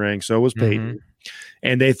chasing the ring. So was Payton.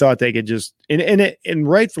 And they thought they could just, and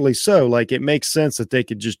rightfully so. Like, it makes sense that they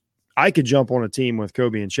could just, I could jump on a team with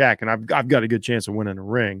Kobe and Shaq, and I've got a good chance of winning a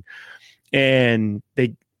ring. And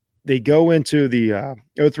they go into the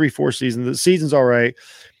 03-04 season. The season's all right.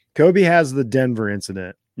 Kobe has the Denver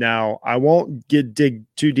incident. Now, I won't dig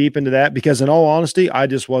too deep into that because, in all honesty, I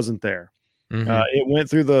just wasn't there. It went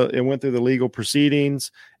through the legal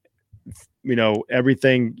proceedings.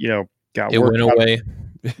 Everything got worked went away.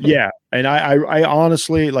 Yeah, and I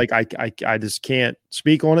honestly, like, I just can't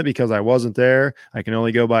speak on it because I wasn't there. I can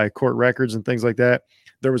only go by court records and things like that.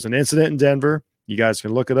 There was an incident in Denver. You guys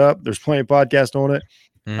can look it up. There's plenty of podcasts on it.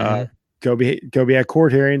 Kobe had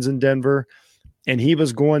court hearings in Denver, and he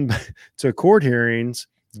was going to court hearings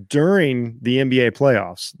during the NBA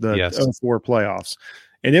playoffs, the 04 playoffs.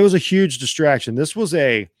 And it was a huge distraction. This was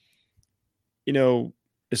as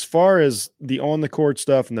far as the on the court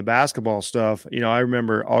stuff and the basketball stuff, I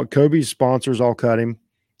remember Kobe's sponsors all cut him.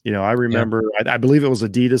 I remember, I believe it was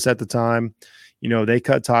Adidas at the time. They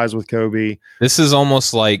cut ties with Kobe. This is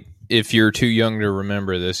almost like if you're too young to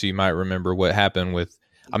remember this, you might remember what happened with,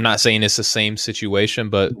 I'm not saying it's the same situation,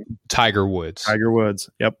 but Tiger Woods.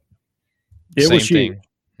 Yep. It Same was huge. thing.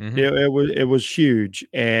 Mm-hmm. It was huge.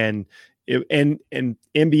 And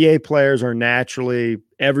NBA players are naturally,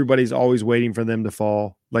 everybody's always waiting for them to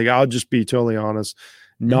fall. Like, I'll just be totally honest.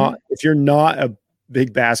 If you're not a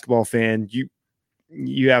big basketball fan,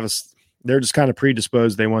 they're just kind of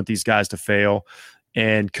predisposed. They want these guys to fail.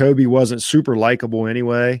 And Kobe wasn't super likable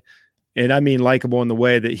anyway. And I mean likable in the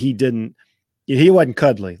way that he wasn't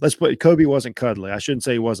cuddly. Kobe wasn't cuddly. I shouldn't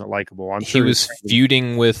say he wasn't likable. I'm sure he was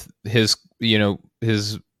feuding with his,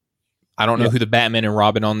 I don't know who the Batman and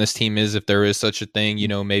Robin on this team is, if there is such a thing,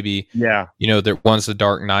 maybe, one's the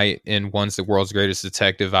Dark Knight and one's the world's greatest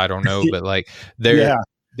detective. I don't know, but like they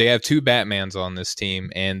have two Batmans on this team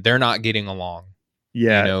and they're not getting along.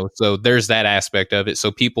 Yeah. So there's that aspect of it.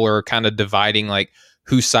 So people are kind of dividing, like,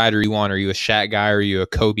 whose side are you on? Are you a Shaq guy or are you a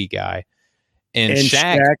Kobe guy? And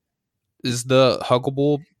Shaq is the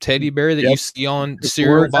huggable teddy bear that you see on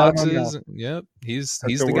cereal boxes. Yep. He's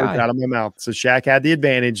the guy. Out of my mouth. So Shaq had the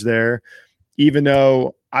advantage there, even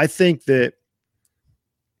though I think that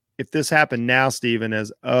if this happened now, Steven,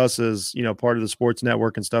 as us, as part of the sports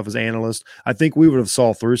network and stuff as analysts, I think we would have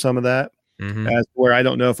saw through some of that. As where I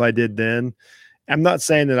don't know if I did then. I'm not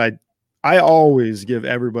saying that I always give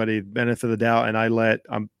everybody the benefit of the doubt, and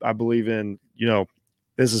I believe in,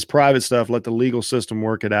 this is private stuff. Let the legal system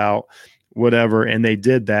work it out, whatever. And they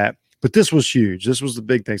did that. But this was huge. This was the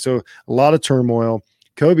big thing. So a lot of turmoil.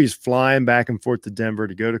 Kobe's flying back and forth to Denver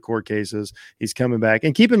to go to court cases. He's coming back.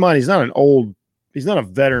 And keep in mind, he's not a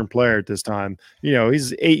veteran player at this time.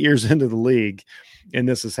 He's 8 years into the league, and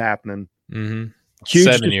this is happening. Mm-hmm.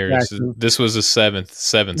 7 years. This was a seventh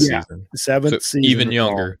season. Seventh season. Even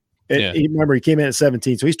younger. Remember, he came in at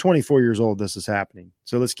 17, so he's 24 years old. This is happening.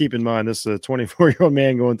 So let's keep in mind, this is a 24-year-old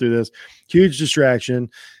man going through this. Huge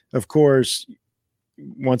distraction. Of course,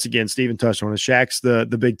 once again, Steven touched on it. Shaq's the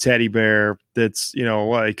big teddy bear that's,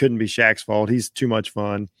 it couldn't be Shaq's fault. He's too much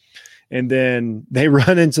fun. And then they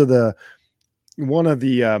run into one of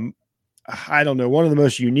the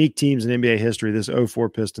most unique teams in NBA history, this 04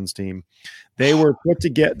 Pistons team. They were put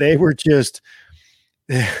together. They were just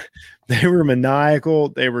they were maniacal.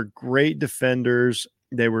 They were great defenders.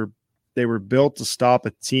 They were built to stop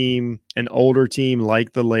an older team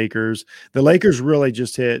like the Lakers. The Lakers really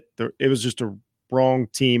just it was just a wrong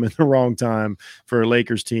team at the wrong time for a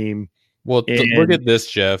Lakers team. Well, look at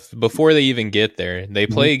this, Jeff. Before they even get there, they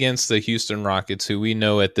play against the Houston Rockets, who we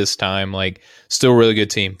know at this time, like, still a really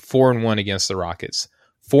good team. 4-1 against the Rockets,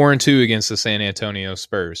 4-2 against the San Antonio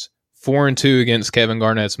Spurs, 4-2 against Kevin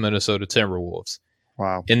Garnett's Minnesota Timberwolves.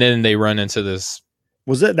 Wow! And then they run into this.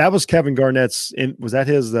 That was Kevin Garnett's? Was that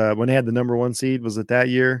his when they had the number 1 seed? Was it that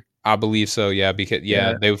year? I believe so. Yeah, because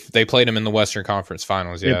they played him in the Western Conference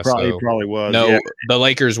Finals. Yeah, it probably was. No, the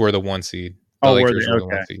Lakers were the 1 seed. Were the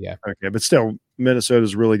 1 seed, yeah. Okay, but still,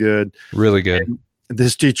 Minnesota's really good. Really good. And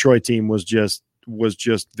this Detroit team was just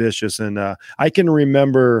vicious, and I can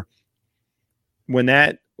remember when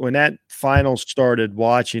that final started,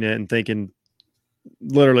 watching it and thinking,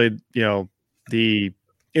 literally,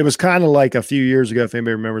 it was kind of like a few years ago, if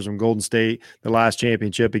anybody remembers, when Golden State, the last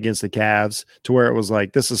championship against the Cavs, to where it was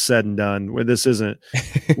like, this is said and done. Where this isn't,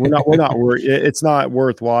 it's not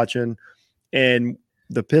worth watching. And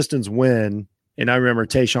the Pistons win. And I remember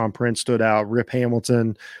Tayshaun Prince stood out, Rip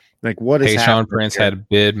Hamilton. Like, what is happening? Tayshaun Prince had a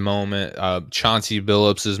big moment. Chauncey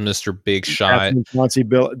Billups is Mr. Big Shot. Chauncey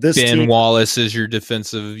Billups. Ben Wallace is your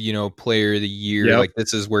defensive, player of the year. Yep. Like,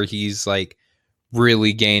 this is where he's like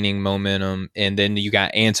really gaining momentum. And then you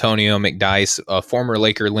got Antonio McDyess, a former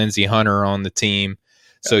Laker Lindsey Hunter on the team.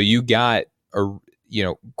 So you got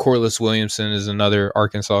Corliss Williamson is another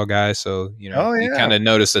Arkansas guy. So, you kind of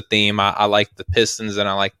notice a theme. I like the Pistons and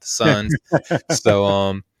I like the Suns.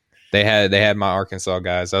 So, they had my Arkansas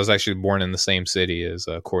guys. I was actually born in the same city as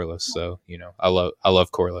Corliss. So, I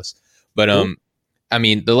love Corliss, but, I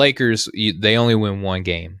mean, the Lakers, they only win 1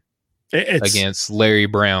 game against Larry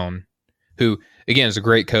Brown, who again is a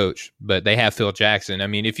great coach, but they have Phil Jackson. I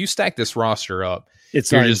mean, if you stack this roster up,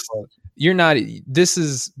 this is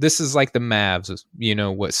like the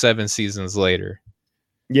Mavs, 7 seasons later.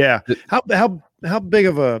 Yeah. How big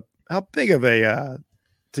of a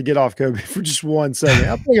to get off Kobe for just 1 second,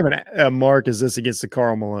 how big of a mark is this against the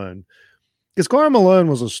Karl Malone? Because Karl Malone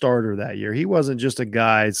was a starter that year. He wasn't just a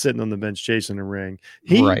guy sitting on the bench chasing a ring.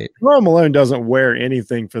 Karl Malone doesn't wear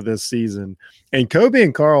anything for this season. And Kobe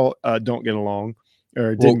and Karl don't get along,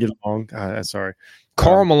 or didn't get along. Sorry.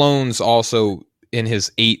 Karl Malone's also in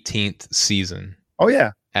his 18th season. Oh,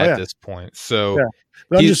 yeah. at this point. So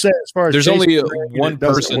but I'm just saying, as far as there's only one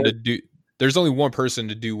person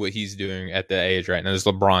to do what he's doing at the age right now. There's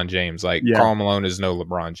LeBron James. Like Karl Malone is no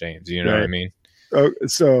LeBron James. You know what I mean? Oh,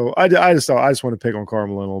 so I just want to pick on Karl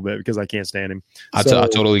Malone a little bit because I can't stand him. I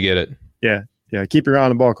totally get it. Yeah. Keep your eye on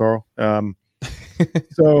the ball, Carl.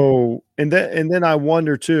 So and then I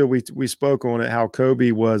wonder too. We spoke on it how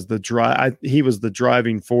Kobe was he was the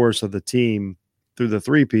driving force of the team through the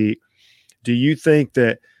three-peat. Do you think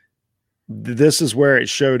that this is where it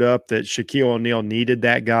showed up that Shaquille O'Neal needed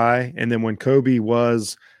that guy, and then when Kobe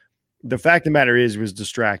was, the fact of the matter is, he was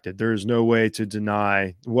distracted. There is no way to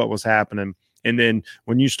deny what was happening. And then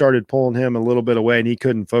when you started pulling him a little bit away and he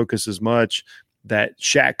couldn't focus as much, that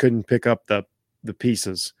Shaq couldn't pick up the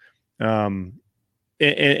pieces and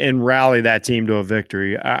rally that team to a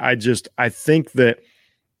victory. I think that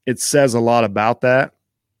it says a lot about that.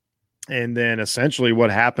 And then essentially what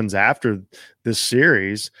happens after this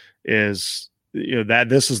series is, that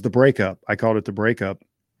this is the breakup. I called it the breakup.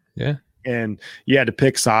 Yeah. And you had to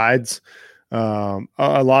pick sides. A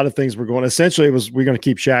lot of things were going. Essentially, it was, we're going to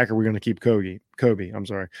keep Shaq or we're going to keep Kobe. I'm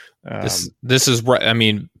sorry. This is right. I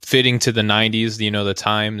mean, fitting to the 90s. The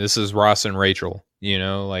time. This is Ross and Rachel.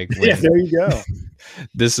 Like yeah, there you go.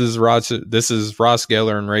 This is Ross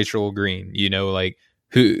Geller and Rachel Green. Like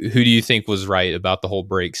who do you think was right about the whole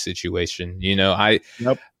break situation? Yep.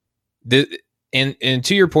 And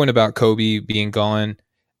to your point about Kobe being gone,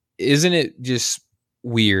 isn't it just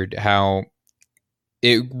weird how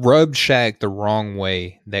it rubbed Shaq the wrong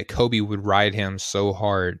way that Kobe would ride him so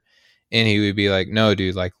hard and he would be like, no,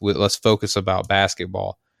 dude, like let's focus about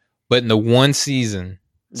basketball. But in the one season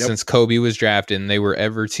since Kobe was drafted and they were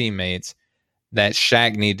ever teammates, that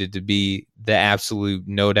Shaq needed to be the absolute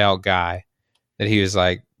no doubt guy, that he was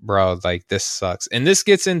like, bro, like this sucks. And this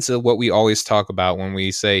gets into what we always talk about when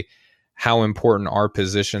we say how important are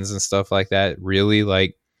positions and stuff like that. Really,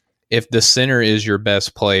 like, if the center is your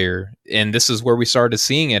best player, and this is where we started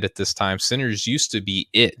seeing it at this time, centers used to be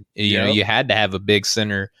it. You had to have a big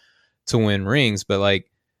center to win rings, but like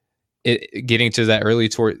getting to that early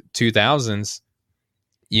 2000s,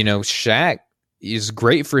 Shaq is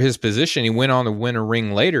great for his position. He went on to win a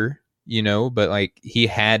ring later, but like he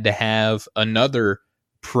had to have another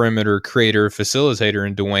perimeter creator, facilitator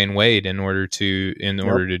in Dwayne Wade in order to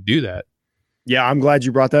do that. Yeah, I'm glad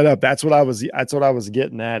you brought that up. That's what I was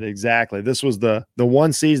getting at exactly. This was the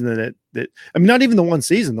one season that I mean, not even the one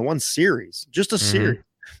season, the one series, just a series.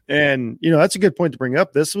 And that's a good point to bring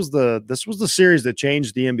up. This was the series that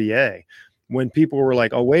changed the NBA, when people were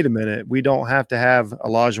like, "Oh, wait a minute, we don't have to have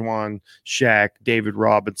Olajuwon, Shaq, David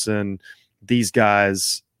Robinson, these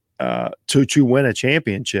guys to win a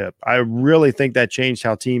championship." I really think that changed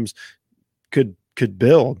how teams could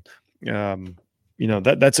build.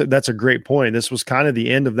 That's a great point. This was kind of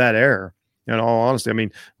the end of that era. In all honesty, I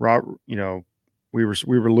mean, we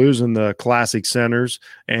were losing the classic centers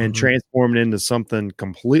and transforming into something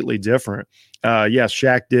completely different. Yes,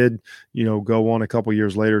 Shaq did, go on a couple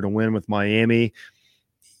years later to win with Miami.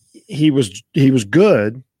 He was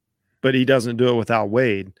good, but he doesn't do it without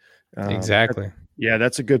Wade. Exactly.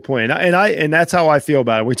 That's a good point. And that's how I feel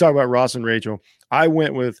about it. We talk about Ross and Rachel.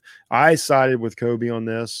 I sided with Kobe on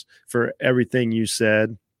this for everything you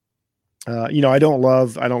said. I don't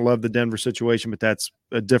love the Denver situation, but that's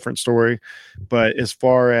a different story. But as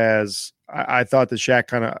far as I thought that Shaq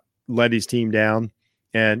kind of let his team down,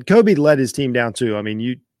 and Kobe let his team down too. I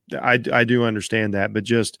mean, I do understand that, but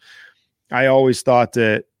just, I always thought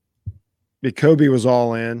that Kobe was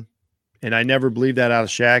all in, and I never believed that out of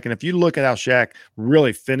Shaq. And if you look at how Shaq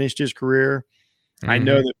really finished his career, I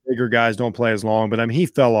know that bigger guys don't play as long, but I mean, he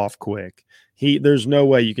fell off quick. There's no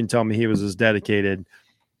way you can tell me he was as dedicated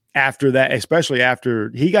after that, especially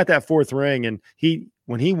after he got that fourth ring. And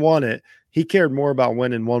when he won it, he cared more about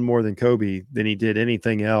winning one more than Kobe than he did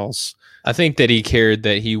anything else. I think that he cared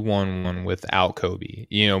that he won one without Kobe,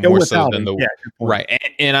 more so than right.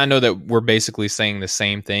 And I know that we're basically saying the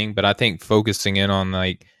same thing, but I think focusing in on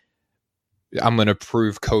like, I'm going to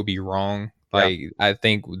prove Kobe wrong. Like, I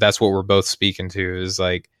think that's what we're both speaking to, is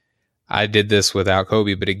like, I did this without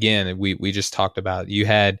Kobe. But again, we just talked about, you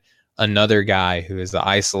had another guy who is the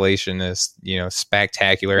isolationist,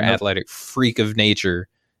 spectacular athletic freak of nature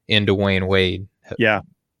in Dwayne Wade. Yeah.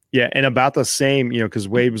 Yeah. And about the same, because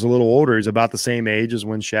Wade was a little older. He's about the same age as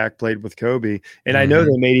when Shaq played with Kobe. And I know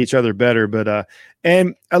they made each other better, but,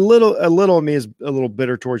 and a little of me is a little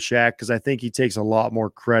bitter towards Shaq, because I think he takes a lot more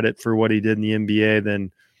credit for what he did in the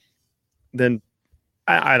NBA than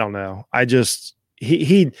I don't know. I just,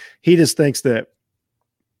 he just thinks that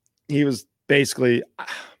he was basically,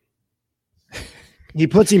 he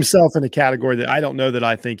puts himself in a category that I don't know that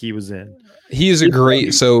I think he was in. He is a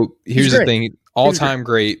great. So here's the thing: all-time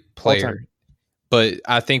great player. All-time. But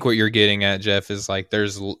I think what you're getting at, Jeff, is like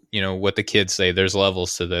there's what the kids say. There's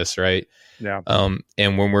levels to this, right? Yeah.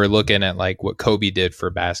 And when we're looking at like what Kobe did for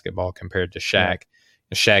basketball compared to Shaq,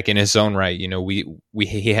 Shaq in his own right,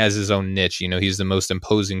 he has his own niche. He's the most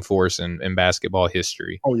imposing force in basketball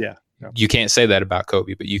history. Oh yeah. You can't say that about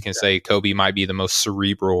Kobe, but you can say Kobe might be the most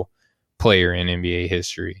cerebral player in NBA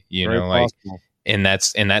history. And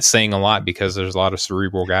that's saying a lot because there's a lot of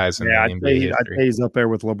cerebral guys in the NBA history. I'd say he's up there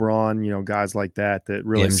with LeBron, guys like that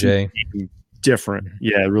really MJ. See the game different.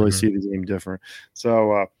 Yeah, really see the game different.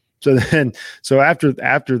 So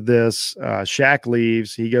after this, Shaq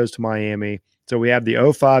leaves. He goes to Miami. So we have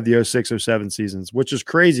the 05, the 06, 07 seasons, which is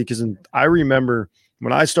crazy because I remember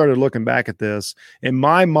when I started looking back at this, in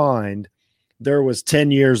my mind, there was 10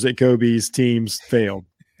 years that Kobe's teams failed.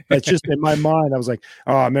 That's just in my mind. I was like,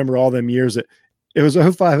 oh, I remember all them years that it was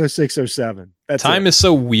 05, 06, 07. Time is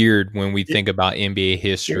so weird when we think about NBA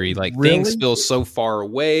history. Like things feel so far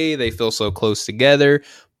away. They feel so close together,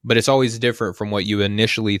 but it's always different from what you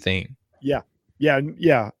initially think. Yeah.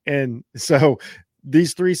 And so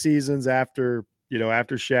these 3 seasons after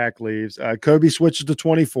Shaq leaves, Kobe switches to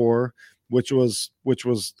 24, which was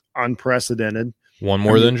unprecedented. One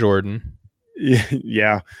more than Jordan.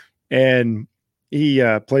 Yeah. And he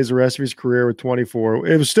plays the rest of his career with 24.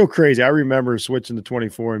 It was still crazy. I remember switching to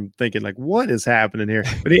 24 and thinking like, what is happening here?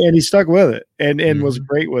 But he stuck with it and was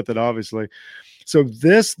great with it, obviously. So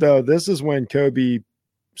this is when Kobe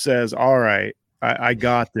says, all right, I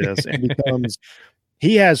got this, and becomes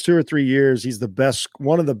he has 2 or 3 years. He's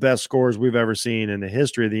one of the best scorers we've ever seen in the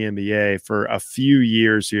history of the NBA for a few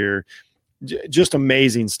years here. Just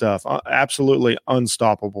amazing stuff. Absolutely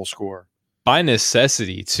unstoppable scorer. By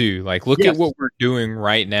necessity, too. Like, look at what we're doing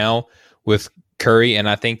right now with Curry, and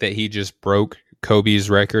I think that he just broke Kobe's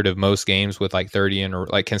record of most games with like 30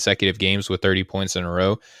 consecutive games with 30 points in a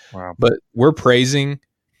row. Wow. But we're praising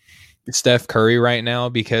Steph Curry right now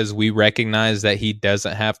because we recognize that he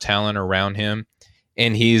doesn't have talent around him,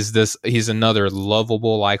 and he's another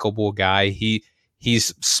lovable, likable guy.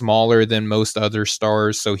 He's smaller than most other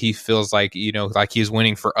stars, so he feels like like he's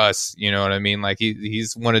winning for us. You know what I mean? Like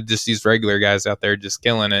he's one of just these regular guys out there just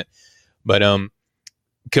killing it. But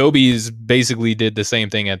Kobe's basically did the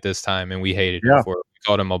same thing at this time, and we hated him for it. We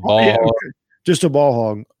called him a ball hog. Just a ball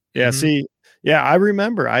hog. Yeah. Mm-hmm. See. Yeah, I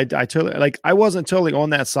remember. I totally I wasn't totally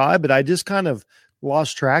on that side, but I just kind of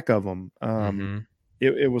lost track of him.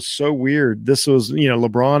 It was so weird. This was,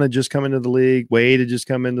 LeBron had just come into the league. Wade had just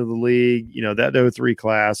come into the league. That 03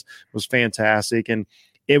 class was fantastic. And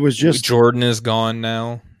it was just Jordan is gone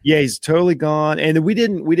now. Yeah, he's totally gone. And we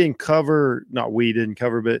didn't cover, but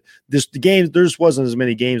the games, there just wasn't as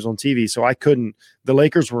many games on TV. So the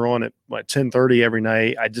Lakers were on at 10:30 every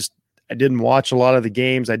night. I didn't watch a lot of the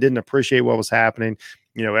games. I didn't appreciate what was happening.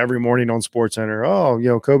 Every morning on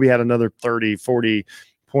SportsCenter, Kobe had another 30, 40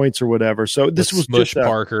 points or whatever. So this was Smush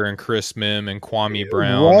Parker and Chris Mim and Kwame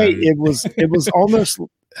Brown. Right. It was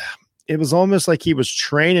almost like he was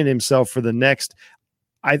training himself for the next.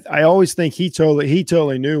 I always think he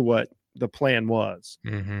totally knew what the plan was.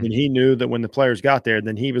 Mm-hmm. And he knew that when the players got there,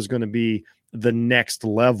 then he was going to be the next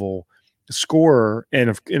level scorer. And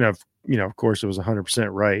of course it was 100%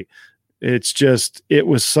 right. It's just, it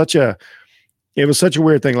was such a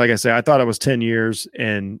weird thing. Like I say, I thought it was 10 years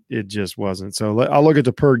and it just wasn't. So I'll look at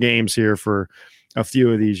the per games here for a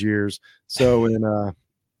few of these years. So in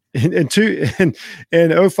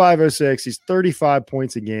 05, 06, he's 35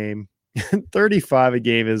 points a game. 35 a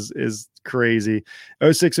game is crazy.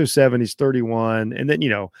 06, 07, he's 31. And then,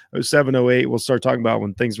 07, 08, we'll start talking about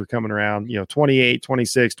when things were coming around, 28,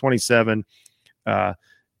 26, 27.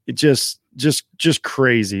 It just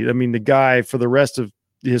crazy. I mean, the guy for the rest of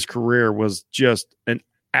his career was just an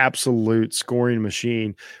absolute scoring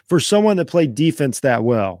machine for someone that played defense that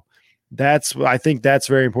well. I think that's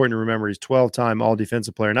very important to remember. He's 12-time all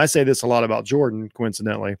defensive player. And I say this a lot about Jordan,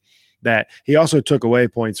 coincidentally, that he also took away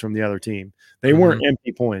points from the other team. They weren't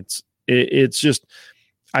empty points. It's just,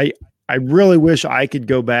 I really wish I could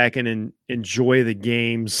go back and enjoy the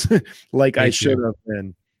games like I should have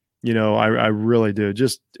been. I really do.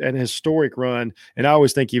 Just an historic run. And I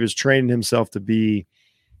always think he was training himself to be,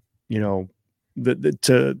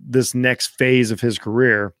 to this next phase of his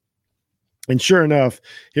career. And sure enough,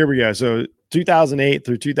 here we go. So 2008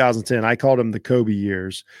 through 2010, I called them the Kobe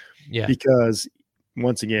years. Yeah. Because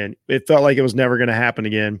once again, it felt like it was never going to happen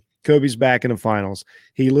again. Kobe's back in the finals.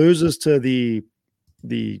 He loses to the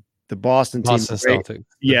Boston team. Celtics.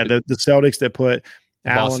 Yeah, the Celtics that put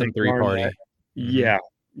Allen Boston and three-party. Yeah.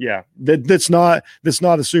 Yeah, that's not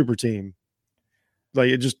a super team. Like,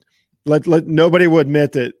 it just let nobody will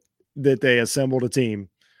admit that they assembled a team.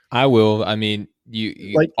 I will. I mean,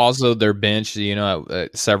 you Like, also their bench.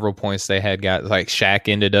 At several points they had got like Shaq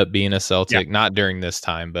ended up being a Celtic, not during this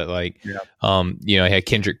time, but like, he had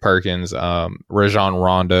Kendrick Perkins, Rajon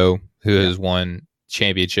Rondo, who has won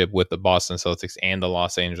championship with the Boston Celtics and the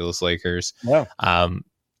Los Angeles Lakers. Yeah.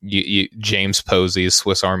 You James Posey,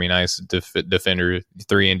 Swiss Army knife defender,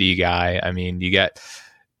 3-and-D guy. I mean, you got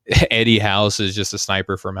Eddie House is just a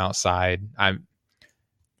sniper from outside.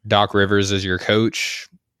 Doc Rivers is your coach.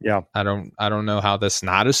 Yeah. I don't know how that's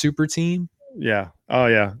not a super team. Yeah. Oh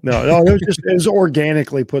yeah. No, it was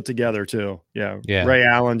organically put together too. Yeah. Yeah. Ray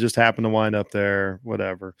Allen just happened to wind up there,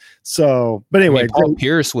 whatever. So, but anyway, Paul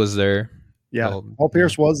Pierce was there. Yeah. Paul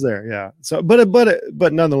Pierce was there. Yeah. So,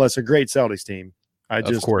 but nonetheless, a great Celtics team.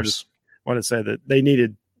 Of course, want to say that they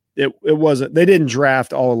needed it. It wasn't, they didn't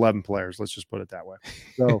draft all 11 players. Let's just put it that way.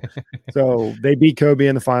 So they beat Kobe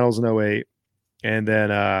in the finals in 2008. And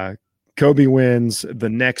then, Kobe wins the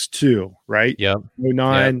next two, right? Yep.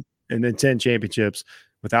 09 and then 10 championships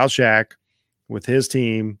without Shaq, with his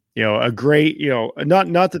team. A great,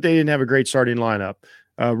 not that they didn't have a great starting lineup,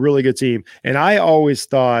 a really good team. And I always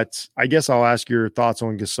thought, I guess I'll ask your thoughts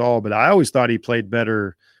on Gasol, but I always thought he played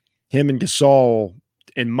better. Him and Gasol,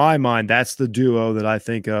 in my mind, that's the duo that I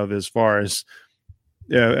think of as far as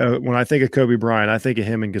when I think of Kobe Bryant, I think of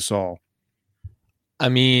him and Gasol. I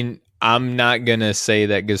mean, I'm not going to say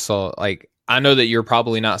that Gasol, like, I know that you're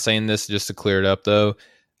probably not saying this just to clear it up, though.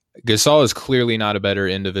 Gasol is clearly not a better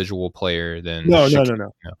individual player than No.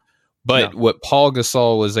 But what Paul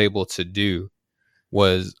Gasol was able to do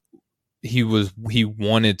was he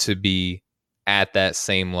wanted to be at that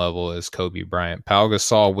same level as Kobe Bryant. Paul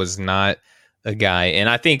Gasol was not a guy, and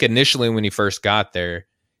I think initially when he first got there,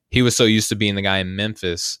 he was so used to being the guy in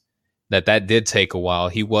Memphis that did take a while.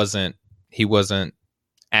 He wasn't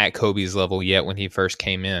at Kobe's level yet when he first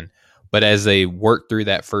came in. But as they worked through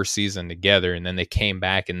that first season together, and then they came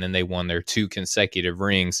back and then they won their 2 consecutive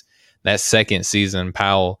rings, that second season,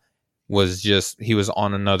 Powell he was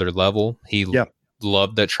on another level. He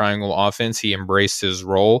loved that triangle offense. He embraced his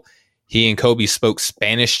role. He and Kobe spoke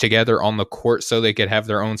Spanish together on the court so they could have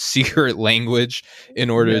their own secret language in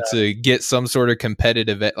order to get some sort of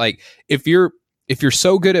competitive. Like, if you're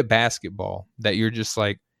so good at basketball that you're just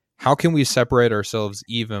like, how can we separate ourselves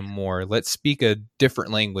even more? Let's speak a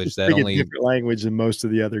different language a different language than most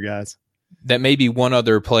of the other guys. That maybe one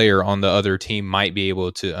other player on the other team might be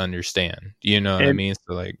able to understand. You know what I mean?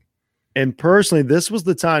 So like, and personally, this was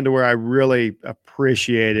the time to where I really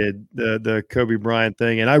appreciated the Kobe Bryant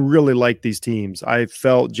thing, and I really liked these teams. I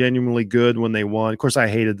felt genuinely good when they won. Of course, I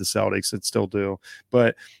hated the Celtics; and still do,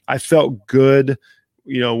 but I felt good,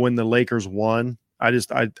 when the Lakers won. I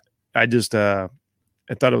thought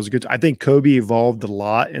it was good. I think Kobe evolved a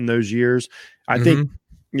lot in those years. I think,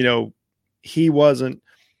 he wasn't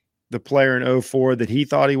the player in 2004 that he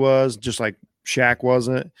thought he was, just like Shaq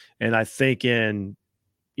wasn't. And I think in,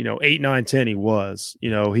 8, 9, 10, he was,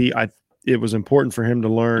 it was important for him to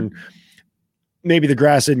learn maybe the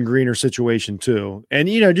grass isn't greener situation too. And,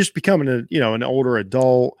 just becoming an older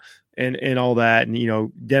adult and all that.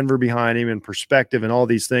 And, Denver behind him and perspective and all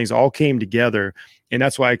these things all came together. And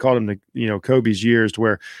that's why I called him Kobe's years, to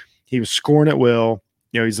where he was scoring at will.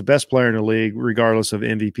 He's the best player in the league, regardless of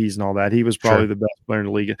MVPs and all that. He was probably the best player in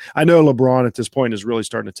the league. I know LeBron at this point is really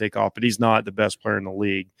starting to take off, but he's not the best player in the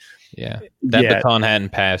league. Yeah. That baton hadn't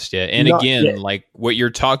passed yet. And again, like what you're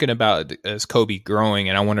talking about as Kobe growing,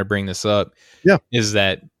 and I want to bring this up, is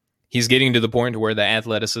that he's getting to the point where the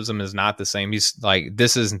athleticism is not the same. He's like,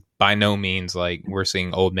 this is by no means like we're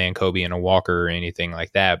seeing old man Kobe in a walker or anything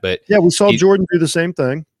like that. But we saw Jordan do the same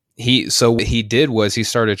thing. He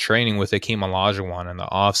started training with Hakeem Olajuwon in the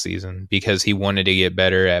offseason because he wanted to get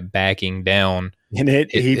better at backing down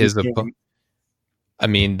his opponent. I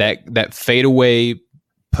mean, that fadeaway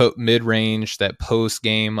mid-range, that post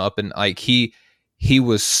game up, and like he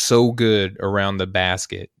was so good around the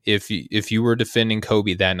basket. If you were defending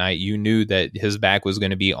Kobe that night, you knew that his back was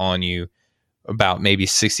going to be on you about maybe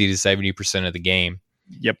 60 to 70% of the game.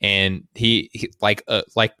 Yep. And he like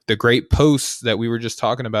the great posts that we were just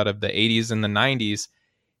talking about of the 80s and the 90s.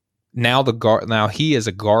 Now he as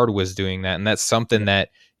a guard was doing that, and that's something that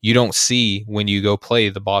you don't see when you go play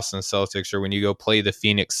the Boston Celtics or when you go play the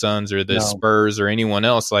Phoenix Suns or the Spurs or anyone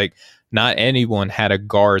else. Like, not anyone had a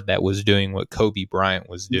guard that was doing what Kobe Bryant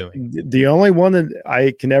was doing. The only one that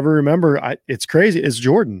I can ever remember, it's crazy, is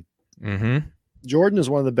Jordan. Mm-hmm. Jordan is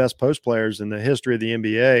one of the best post players in the history of the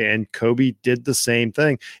NBA, and Kobe did the same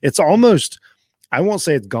thing. It's almost, I won't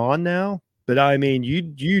say it's gone now, But I mean,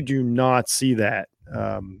 you do not see that.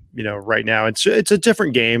 Right now it's a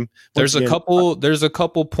different game. There's a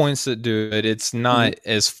couple points that do it. It's not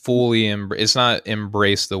as fully it's not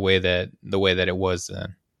embraced the way that it was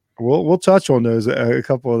then. We'll touch on those, a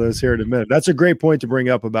couple of those here in a minute. That's a great point to bring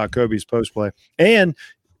up about Kobe's post play. And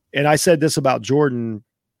I said this about Jordan,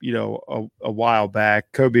 a while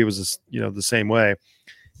back. Kobe was, the same way.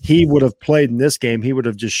 He would have played in this game. He would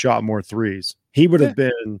have just shot more threes. He would have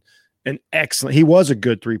been he was a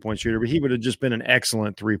good 3-point shooter, but he would have just been an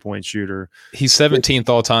excellent 3-point shooter. He's 17th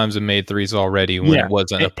all times and made threes already when it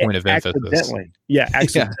wasn't a point of emphasis.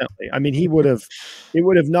 Accidentally. I mean, that's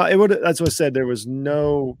what I said. There was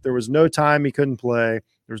no time he couldn't play.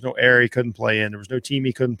 There was no area he couldn't play in. There was no team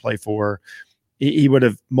he couldn't play for. He would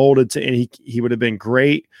have molded to, and he would have been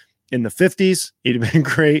great in the 50s. He'd have been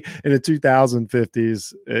great in the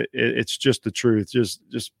 2050s. It's just the truth. Just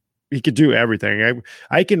he could do everything.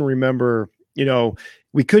 I can remember,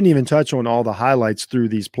 we couldn't even touch on all the highlights through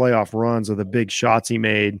these playoff runs of the big shots he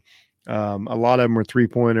made. A lot of them were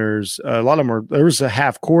 3-pointers. A lot of them there was a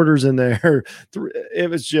half quarters in there. It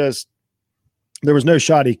was just, there was no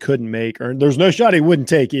shot he couldn't make, or there's no shot he wouldn't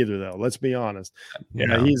take either, though. Let's be honest.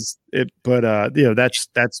 That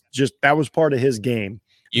was part of his game.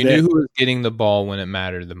 You knew who was getting the ball when it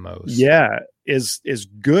mattered the most. Yeah. As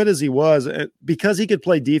good as he was, because he could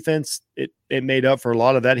play defense, it made up for a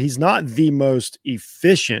lot of that. He's not the most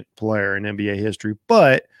efficient player in NBA history,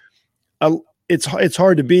 but it's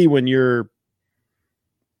hard to be when you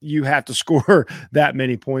have to score that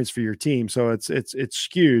many points for your team. So it's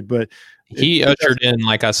skewed, but he ushered in,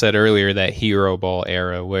 like I said earlier, that hero ball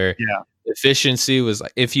era where efficiency was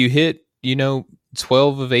like, if you hit,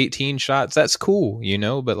 12 of 18 shots, that's cool,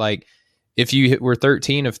 but like, if you were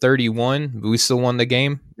 13 of 31, we still won the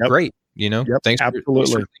game. Yep. Great. Thanks.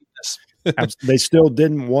 Absolutely. They still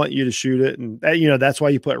didn't want you to shoot it. And that's why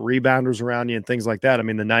you put rebounders around you and things like that. I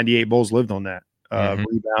mean, the 98 Bulls lived on that,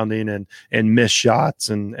 rebounding and missed shots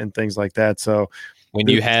and things like that. So when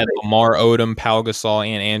you had Lamar Odom, Pau Gasol,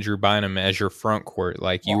 and Andrew Bynum as your front court,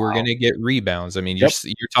 like you were going to get rebounds. I mean, you're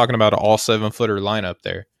talking about an all 7-footer lineup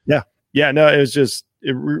there. Yeah. Yeah. No, it was just,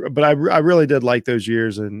 but I really did like those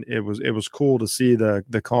years, and it was cool to see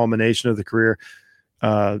the culmination of the career.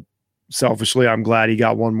 Selfishly, I'm glad he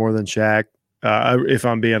got one more than Shaq. If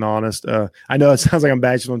I'm being honest, I know it sounds like I'm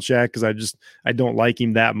bashing on Shaq because I don't like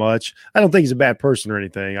him that much. I don't think he's a bad person or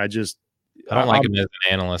anything. I don't like him as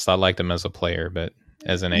an analyst. I liked him as a player, but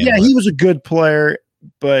as an analyst, yeah, he was a good player,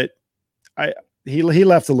 but he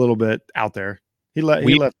left a little bit out there. He left a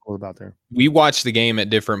little bit out there. We watched the game at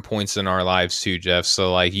different points in our lives too, Jeff.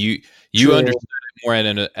 So like you understood it more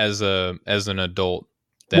as an adult.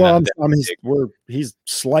 He's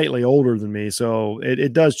slightly older than me, so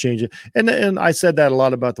it does change it. And I said that a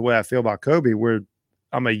lot about the way I feel about Kobe, where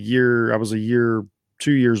I was 2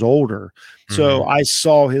 years older. So I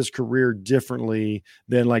saw his career differently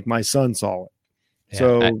than like my son saw it. Yeah,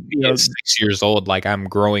 so at 6 years old, like I'm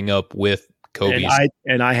growing up with Kobe,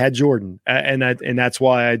 and I had Jordan, and that's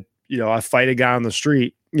why I fight a guy on the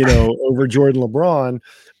street, over Jordan LeBron,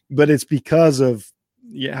 but it's because of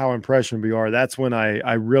how impressionable we are. That's when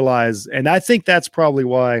I realized, and I think that's probably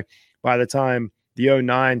why by the time the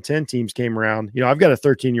 09-10 teams came around, I've got a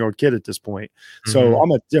 13-year-old kid at this point, so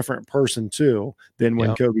I'm a different person too than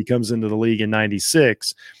when Kobe comes into the league in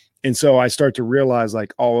 96. And so I start to realize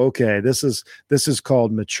like, oh, okay, this is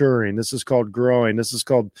called maturing. This is called growing. This is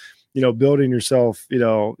called, building yourself,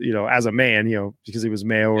 as a man, because he was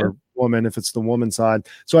male or woman, if it's the woman side.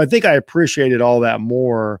 So I think I appreciated all that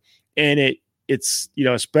more. And it's,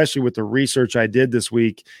 especially with the research I did this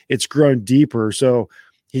week, it's grown deeper. So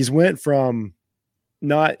he's went from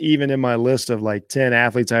not even in my list of like 10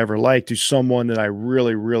 athletes I ever liked to someone that I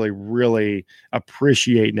really, really, really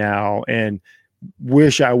appreciate now and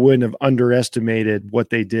wish I wouldn't have underestimated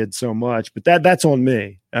what they did so much. But that's on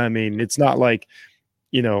me. I mean, it's not like,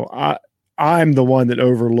 I'm the one that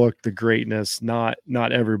overlooked the greatness, not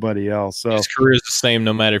everybody else. So his career is the same,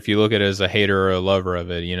 no matter if you look at it as a hater or a lover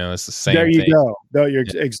of it. It's the same. There you thing. go. No, you're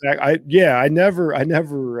exact. I never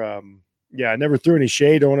threw any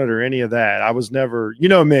shade on it or any of that. I was never,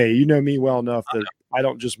 me well enough that I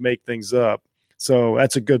don't just make things up. So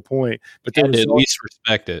that's a good point. But at least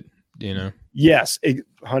respect it. Yes,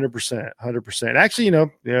 100%. Actually,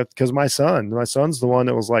 because my son's the one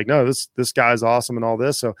that was like, no, this guy's awesome and all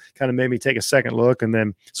this. So kind of made me take a second look. And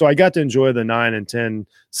then, so I got to enjoy the 9 and 10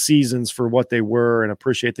 seasons for what they were and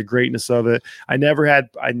appreciate the greatness of it. I never had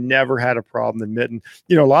a problem admitting,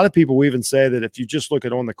 a lot of people will even say that if you just look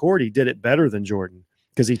at on the court, he did it better than Jordan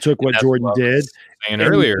because he took what Jordan did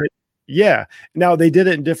earlier. Yeah. Now they did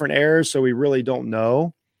it in different eras, so we really don't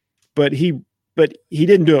know. But he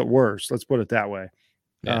didn't do it worse. Let's put it that way.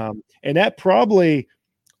 Yeah. And that probably,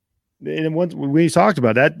 and when we talked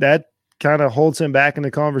about that kind of holds him back in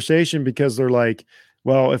the conversation, because they're like,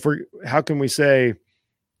 well, how can we say,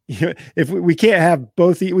 if we can't have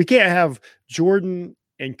both, we can't have Jordan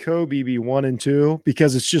and Kobe be 1 and 2,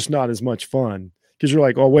 because it's just not as much fun. Because you're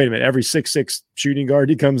like, oh, wait a minute, every 6'6" shooting guard,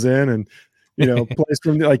 he comes in and, plays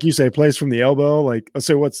from, like you say, plays from the elbow. Like,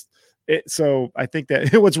 so what's it? So I think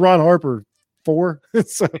that what's Ron Harper 4?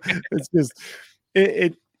 So it's just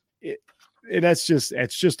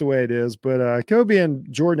it's just the way it is. But Kobe and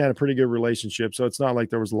Jordan had a pretty good relationship, so it's not like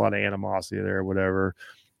there was a lot of animosity there or whatever.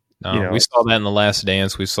 No, we saw that in The Last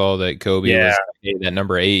Dance. We saw that Kobe was that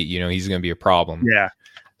number 8. He's going to be a problem. Yeah,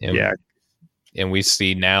 and we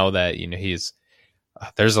see now that he's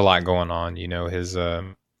there's a lot going on. His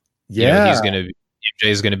he's going to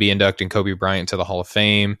MJ's going to be inducting Kobe Bryant to the Hall of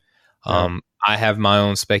Fame. I have my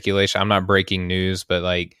own speculation. I'm not breaking news, but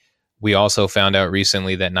like we also found out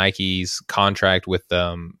recently that Nike's contract with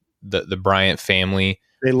the Bryant family,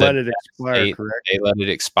 they let it expire. Correct? They let it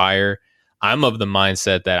expire. I'm of the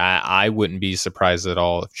mindset that I wouldn't be surprised at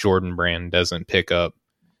all if Jordan Brand doesn't pick up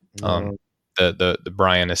the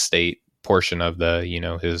Bryant estate portion of the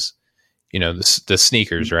his the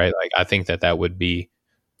sneakers, right? Like I think that would be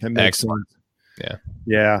excellent. Sense.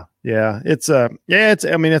 Yeah. It's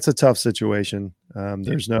it's a tough situation.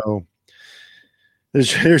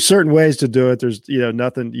 There's certain ways to do it. There's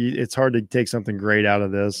nothing. It's hard to take something great out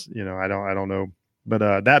of this. I don't know,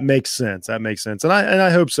 but that makes sense. And I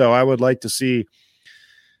hope so. I would like to see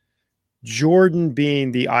Jordan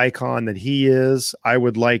being the icon that he is. I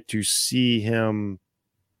would like to see him.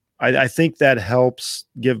 I think that helps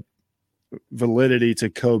give validity to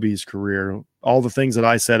Kobe's career. All the things that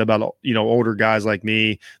I said about older guys like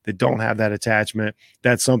me that don't have that attachment,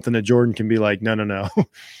 that's something that Jordan can be like, no.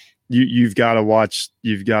 You've got to watch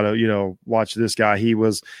this guy. He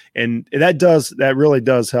was, and that really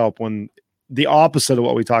does help, when the opposite of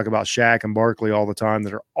what we talk about Shaq and Barkley all the time,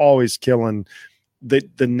 that are always killing the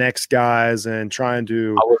next guys and trying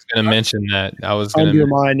to. I was going to mention that. I was going to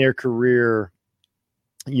undermine their career.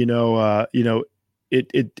 It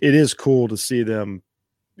is cool to see them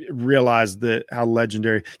realize that how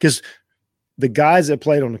legendary, because the guys that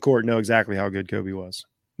played on the court know exactly how good Kobe was.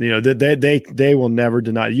 They will never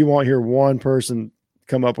deny. You won't hear one person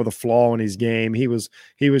come up with a flaw in his game. He was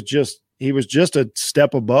just a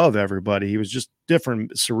step above everybody. He was just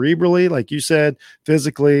different cerebrally, like you said,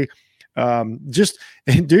 physically. Just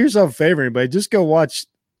do yourself a favor, anybody. Just go watch.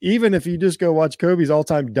 Even if you just go watch Kobe's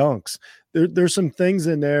all-time dunks, there's some things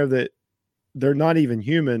in there that they're not even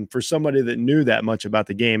human for somebody that knew that much about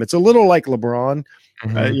the game. It's a little like LeBron,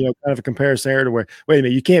 kind of a comparison there to where, wait a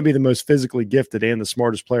minute, you can't be the most physically gifted and the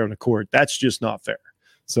smartest player on the court. That's just not fair.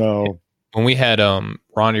 So when we had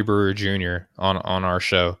Ronnie Brewer Jr. on our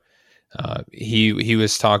show, he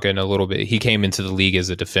was talking a little bit. He came into the league as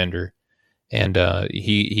a defender, and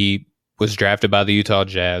he was drafted by the Utah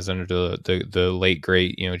Jazz under the late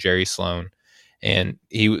great Jerry Sloan, and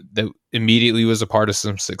he immediately was a part of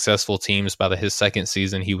some successful teams. By his second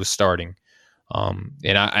season, he was starting.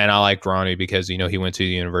 And I liked Ronnie because he went to the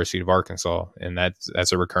University of Arkansas, and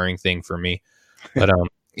that's a recurring thing for me. But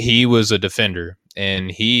he was a defender,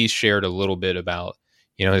 and he shared a little bit about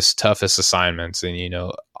his toughest assignments, and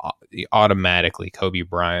automatically Kobe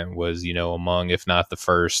Bryant was among, if not the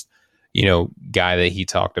first guy that he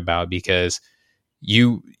talked about, because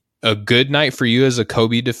a good night for you as a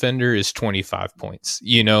Kobe defender is 25 points.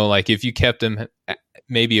 Like if you kept him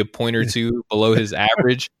maybe a point or two below his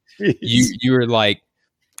average, you were like,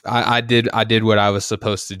 I did what I was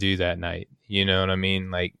supposed to do that night. You know what I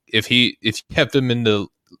mean? Like if you kept him in the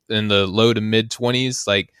low to mid 20s,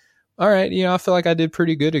 like, all right, I feel like I did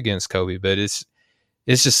pretty good against Kobe, but it's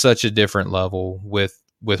just such a different level with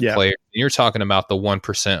players. You're talking about the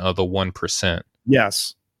 1% of the 1%.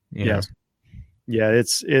 Yes. Yes. Yeah,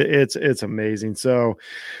 it's amazing. So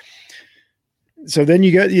then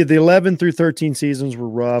you got the 11 through 13 seasons were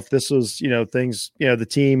rough. This was, things, the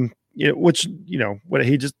team, which, what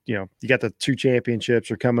he just, you got the 2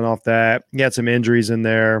 championships are coming off that. You had some injuries in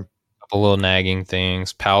there. A little nagging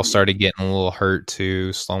things. Powell started getting a little hurt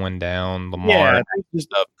too, slowing down. Lamar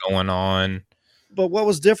stuff going on. But what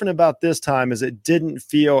was different about this time is it didn't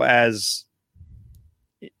feel it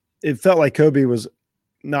felt like Kobe was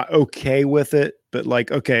not okay with it, but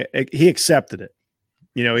like, okay, he accepted it.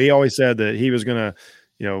 He always said that he was going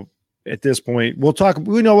to, at this point, we'll talk in a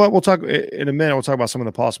minute. We'll talk about some of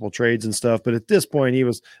the possible trades and stuff. But at this point, he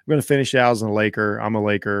was going to finish out as a Laker. I'm a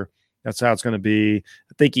Laker. That's how it's going to be.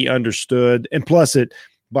 I think he understood. And plus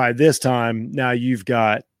by this time, now you've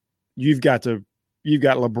got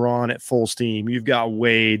LeBron at full steam. You've got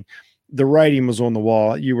Wade. The writing was on the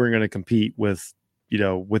wall. You were going to compete with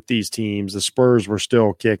these teams. The Spurs were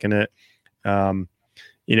still kicking it.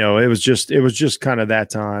 It was just kind of that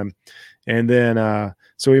time. And then,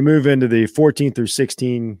 so we move into the 14 through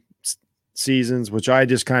 16 seasons, which I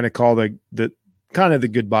just kind of call the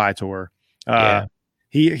goodbye tour.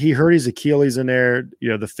 He hurt his Achilles in there.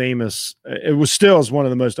 The famous, it was still one of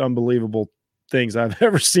the most unbelievable things I've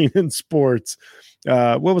ever seen in sports.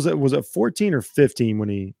 What was it? Was it 14 or 15 when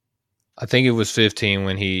he? I think it was 15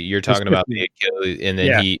 when you're talking about the Achilles, and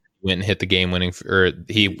then he went and hit the game-winning, or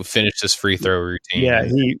he finished his free throw routine. Yeah,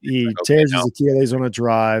 he tears his Achilles on a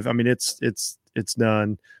drive. I mean, it's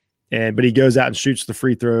done. But he goes out and shoots the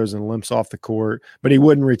free throws and limps off the court. But he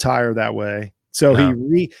wouldn't retire that way. So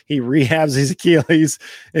he rehabs his Achilles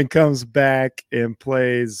and comes back and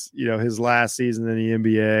plays, his last season in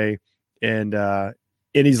the NBA. And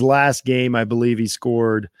in his last game, I believe he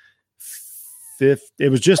scored fifth. It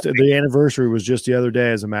was just the anniversary was just the other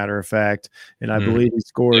day, as a matter of fact. And I believe he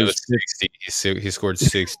scored 60. He scored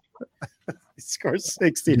 60. He scored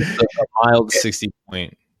 60. A mild 60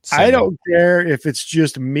 point. I don't care if it's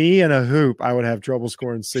just me and a hoop. I would have trouble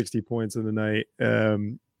scoring 60 points in the night.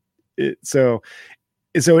 So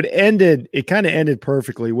it ended. It kind of ended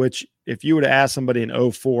perfectly. Which, if you would have asked somebody in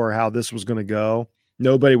 2004 how this was going to go,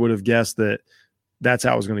 nobody would have guessed that's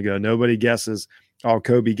how it was going to go. Nobody guesses. Oh,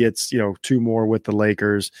 Kobe gets, 2 more with the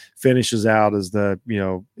Lakers, finishes out as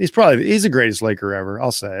he's the greatest Laker ever.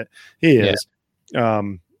 I'll say it. He is.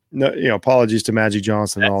 No, apologies to Magic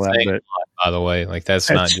Johnson and all that, but by the way,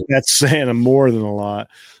 that's saying more than a lot.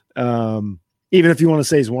 Even if you want to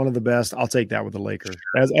say he's one of the best, I'll take that with the Lakers.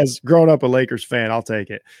 As growing up a Lakers fan, I'll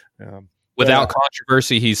take it. Without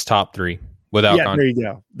controversy, he's top 3. Without controversy.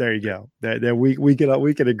 There you go. We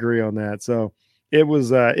could agree on that. So it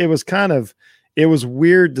was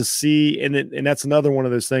weird to see, and that's another one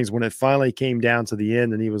of those things when it finally came down to the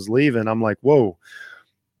end and he was leaving. I'm like, whoa,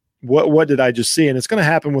 what did I just see? And it's going to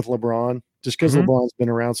happen with LeBron just because LeBron's been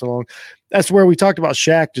around so long. That's where we talked about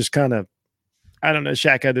Shaq. Just kind of, I don't know.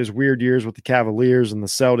 Shaq had those weird years with the Cavaliers and the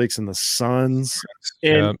Celtics and the Suns,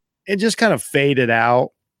 and it just kind of faded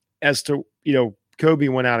out as to Kobe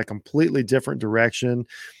went out a completely different direction,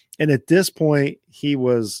 and at this point he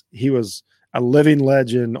was a living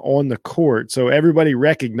legend on the court. So everybody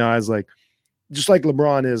recognized, just like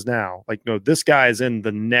LeBron is now, this guy is in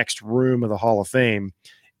the next room of the Hall of Fame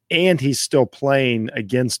and he's still playing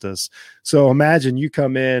against us. So imagine you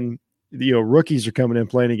come in, rookies are coming in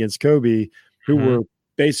playing against Kobe, who were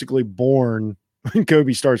basically born when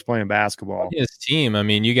Kobe starts playing basketball. His team. I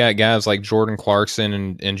mean, you got guys like Jordan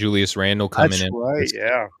Clarkson and Julius Randle coming in. Right.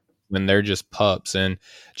 Yeah. When they're just pups. And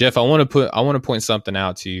Jeff, I want to point something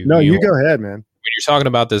out to you. No, you go ahead, man. When you're talking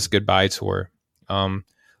about this goodbye tour,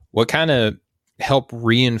 what kind of helped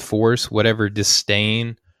reinforce whatever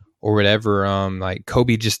disdain or whatever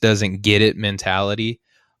Kobe just doesn't get it mentality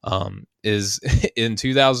is in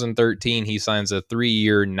 2013 he signs a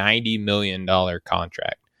 3-year $90 million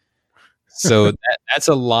contract. So that's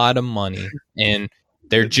a lot of money, and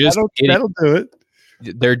they're just that'll do it.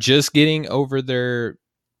 They're just getting over their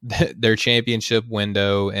championship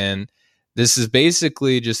window, and this is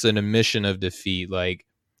basically just an admission of defeat.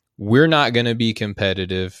 We're not going to be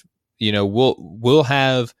competitive. We'll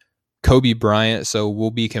have Kobe Bryant, so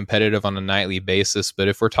we'll be competitive on a nightly basis. But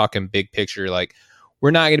if we're talking big picture,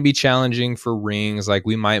 we're not going to be challenging for rings.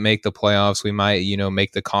 We might make the playoffs, we might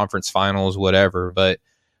make the conference finals, whatever. But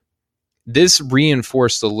this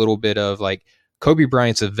reinforced a little bit of Kobe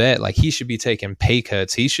Bryant's a vet. He should be taking pay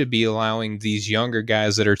cuts. He should be allowing these younger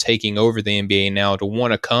guys that are taking over the NBA now to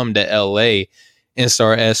want to come to LA and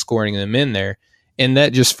start escorting them in there. And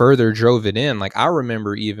that just further drove it in. I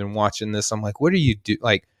remember even watching this. I'm like, what are you do?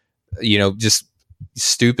 Just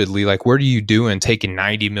stupidly, what are you doing taking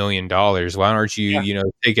 $90 million? Why aren't you,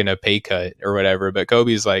 taking a pay cut or whatever? But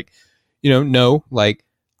Kobe's no,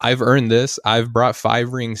 I've earned this. I've brought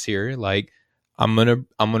 5 rings here. I'm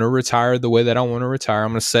gonna retire the way that I want to retire. I'm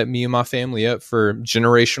gonna set me and my family up for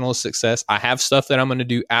generational success. I have stuff that I'm gonna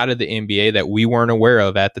do out of the NBA that we weren't aware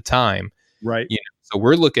of at the time. Right. So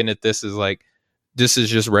we're looking at this as this is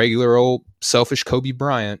just regular old selfish Kobe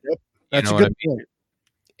Bryant. Yep. That's a good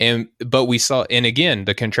point. But we saw, and again,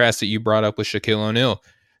 the contrast that you brought up with Shaquille O'Neal.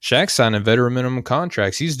 Shaq's signing veteran minimum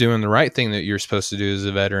contracts. He's doing the right thing that you're supposed to do as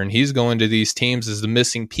a veteran. He's going to these teams as the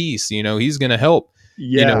missing piece. He's going to help.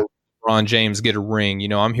 LeBron James get a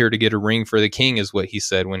ring. I'm here to get a ring for the king, is what he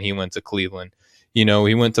said when he went to Cleveland.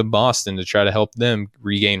 he went to Boston to try to help them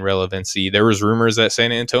regain relevancy. There was rumors that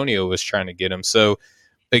San Antonio was trying to get him. So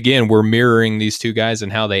again, we're mirroring these two guys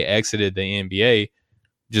and how they exited the NBA.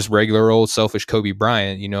 Just regular old selfish Kobe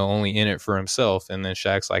Bryant, only in it for himself. And then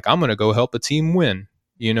Shaq's like, I'm going to go help a team win.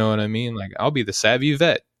 You know what I mean? Like, I'll be the savvy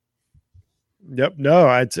vet. Yep. No,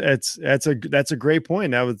 that's a great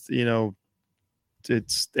point. That was,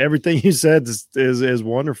 it's everything you said is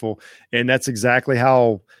wonderful. And that's exactly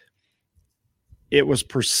how it was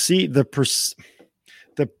perceived. The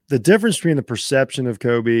difference between the perception of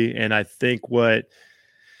Kobe and I think what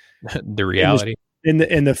the reality in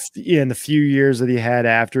the few years that he had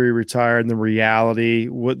after he retired, and the reality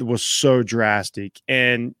was so drastic.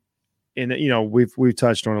 And we've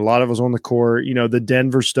touched on it. A lot of us on the court. The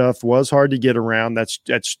Denver stuff was hard to get around. That's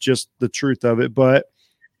just the truth of it. But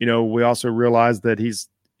we also realize that he's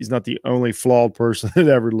not the only flawed person that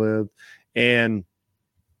ever lived, and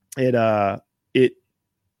it's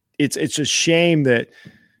a shame that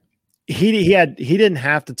he didn't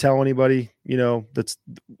have to tell anybody. That's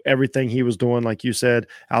everything he was doing, like you said,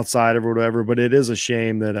 outside of whatever. But it is a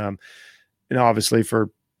shame that obviously for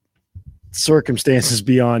circumstances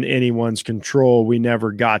beyond anyone's control, we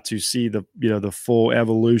never got to see the full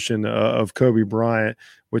evolution of Kobe Bryant,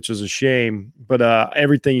 which is a shame. But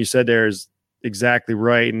everything you said there is exactly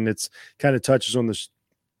right, and it's kind of touches on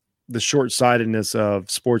the short-sightedness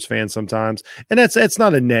of sports fans sometimes, and that's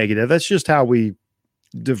not a negative. That's just how we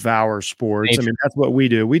devour sports. I mean, that's what we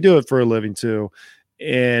do. We do it for a living too,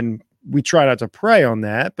 and we try not to prey on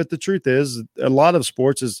that. But the truth is, a lot of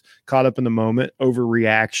sports is caught up in the moment,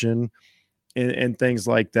 overreaction, and things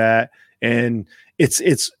like that. And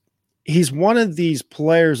he's one of these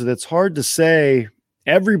players that's hard to say.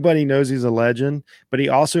 Everybody knows he's a legend, but he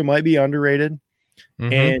also might be underrated,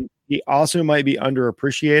 and he also might be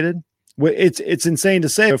underappreciated. It's insane to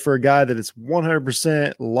say for a guy that is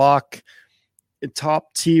 100% lock,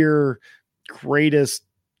 top tier, greatest.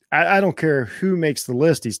 I don't care who makes the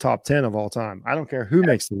list. He's top 10 of all time. I don't care who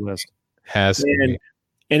makes the list.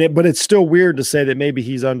 But it's still weird to say that maybe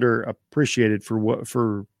he's underappreciated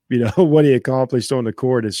for what he accomplished on the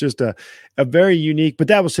court. It's just a very unique, but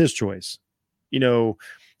that was his choice, and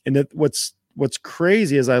that what's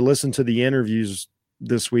crazy as I listened to the interviews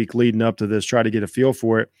this week leading up to this, try to get a feel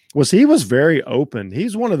for it, was he was very open.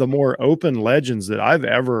 He's one of the more open legends that I've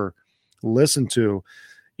ever listened to.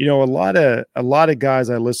 A lot of guys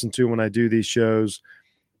I listen to when I do these shows,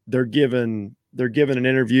 they're given an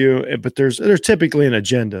interview, but there's typically an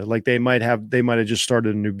agenda. Like they might have just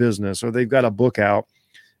started a new business, or they've got a book out.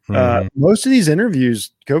 Most of these interviews,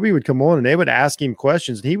 Kobe would come on and they would ask him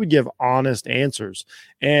questions and he would give honest answers.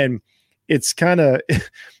 And it's kind of,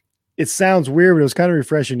 it sounds weird, but it was kind of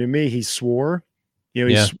refreshing to me. He swore,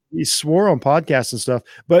 he swore on podcasts and stuff,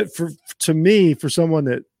 but to me, for someone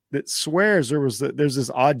that swears, there's this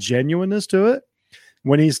odd genuineness to it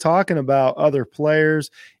when he's talking about other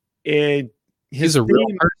players. And he's a real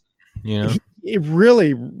person, It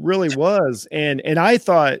really, really was. And I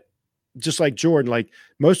thought, just like Jordan, like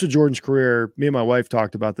most of Jordan's career, me and my wife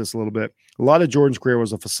talked about this a little bit. A lot of Jordan's career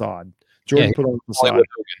was a facade. Jordan put on a facade.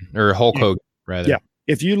 Or Hulk Hogan, rather. Yeah.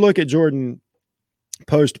 If you look at Jordan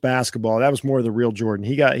post basketball, that was more of the real Jordan.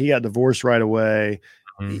 He got divorced right away.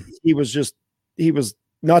 He was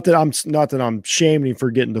not that I'm shaming him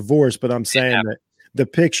for getting divorced, but I'm saying that the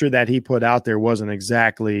picture that he put out there wasn't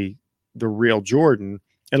exactly the real Jordan.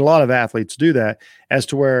 And a lot of athletes do that, as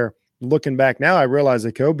to where, looking back now, I realize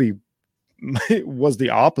that Kobe was the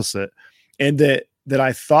opposite, and that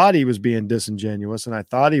I thought he was being disingenuous, and I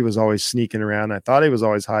thought he was always sneaking around. I thought he was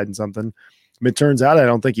always hiding something. But it turns out I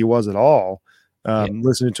don't think he was at all.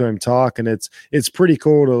 Listening to him talk, and it's pretty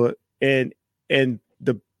cool and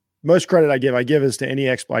the most credit I give is to any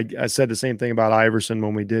I said the same thing about Iverson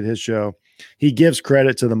when we did his show. He gives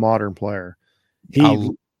credit to the modern player. My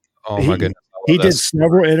goodness. He did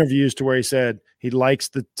several interviews to where he said he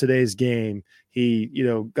likes today's game. He,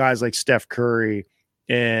 guys like Steph Curry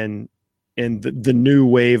and the new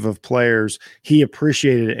wave of players, he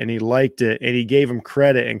appreciated it and he liked it and he gave him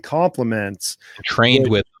credit and compliments. Trained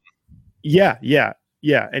with him. Yeah.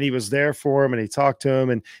 And he was there for him and he talked to him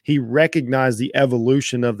and he recognized the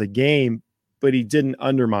evolution of the game, but he didn't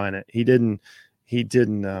undermine it. He didn't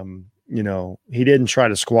try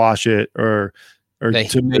to squash it or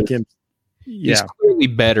to make him. He's clearly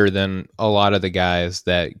better than a lot of the guys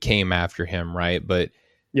that came after him, right? But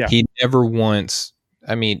he never once.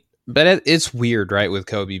 But it's weird, right, with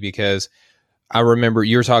Kobe, because I remember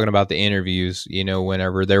you were talking about the interviews.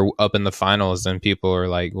 Whenever they're up in the finals, then people are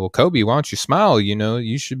like, "Well, Kobe, why don't you smile?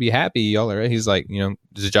 You should be happy." Y'all are right. He's like,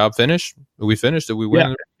 "Is the job finished? Are we finished? Did we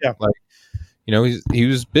win?" Yeah. he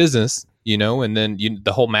was business, and then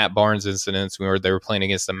the whole Matt Barnes incidents where they were playing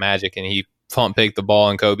against the Magic and he pump faked the ball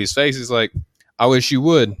in Kobe's face. He's like, I wish you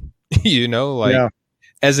would,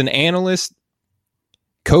 As an analyst,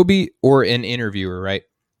 Kobe, or an interviewer, right?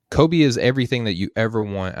 Kobe is everything that you ever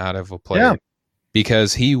want out of a player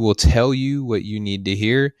because he will tell you what you need to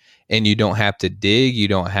hear, and you don't have to dig. You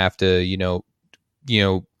don't have to,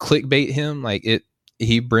 clickbait him.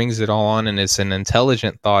 He brings it all on, and it's an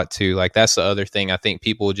intelligent thought too. That's the other thing. I think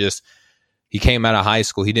people he came out of high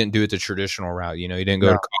school. He didn't do it the traditional route. He didn't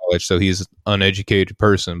go to college, so he's an uneducated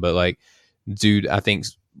person. But dude, I think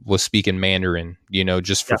was speaking Mandarin,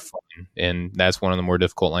 just for fun. And that's one of the more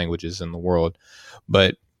difficult languages in the world.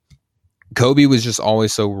 But Kobe was just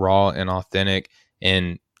always so raw and authentic,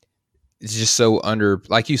 and it's just so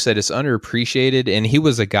like you said, it's underappreciated. And he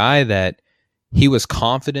was a guy that he was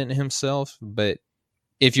confident in himself, but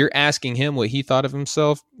if you're asking him what he thought of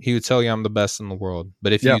himself, he would tell you I'm the best in the world.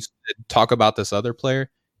 But if you talk about this other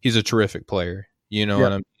player, he's a terrific player. You know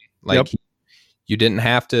what I mean? You didn't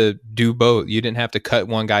have to do both. You didn't have to cut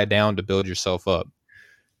one guy down to build yourself up.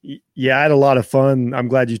 Yeah, I had a lot of fun. I'm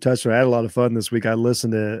glad you touched on it. I had a lot of fun this week. I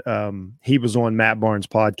listened to he was on Matt Barnes'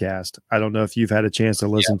 podcast. I don't know if you've had a chance to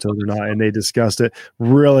listen to it or not, and they discussed it.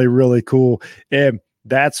 Really, really cool. And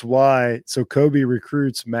that's why. So Kobe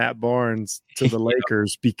recruits Matt Barnes to the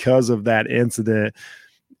Lakers because of that incident.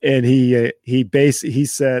 And he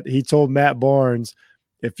said he told Matt Barnes,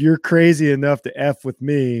 if you're crazy enough to F with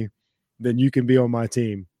me, then you can be on my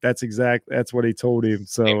team. That's what he told him.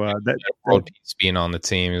 So that world peace being on the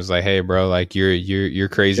team, he was like, hey bro, you're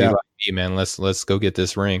crazy like me, man. Let's go get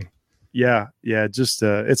this ring. Yeah. Just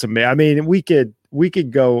it's amazing. I mean, you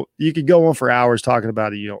could go on for hours talking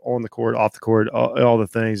about it, on the court, off the court, all the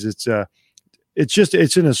things. It's an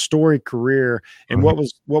historic career. And what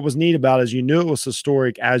was neat about it is you knew it was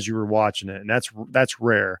historic as you were watching it. And that's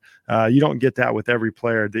rare. You don't get that with every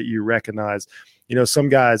player that you recognize. Some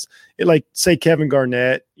guys, say Kevin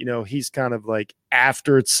Garnett, he's kind of like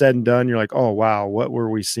after it's said and done, you're like, oh, wow, what were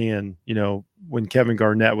we seeing, when Kevin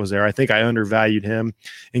Garnett was there? I think I undervalued him.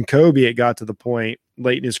 And Kobe, it got to the point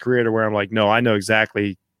late in his career to where I'm like, no, I know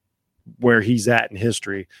exactly where he's at in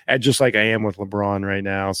history, and just like I am with LeBron right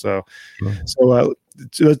now. So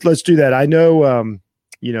let's do that. I know,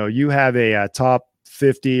 you have a top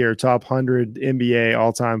 50 or top 100 NBA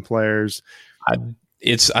all-time players.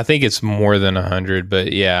 I think it's more than 100,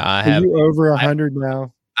 but yeah, I have over 100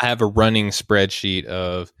 now. I have a running spreadsheet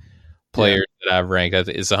of players that I've ranked.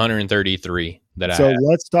 It's 133 that I have. So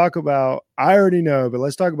let's talk about, I already know, but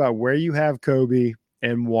let's talk about where you have Kobe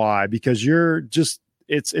and why, because you're just,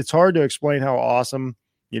 it's hard to explain how awesome,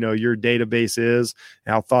 your database is,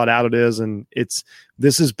 how thought out it is. And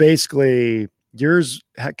this is basically yours.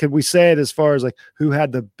 Could we say it as far as who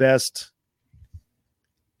had the best?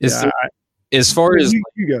 As far as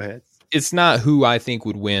you go ahead, it's not who I think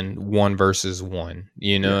would win 1 versus 1.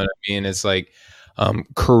 You know what I mean? It's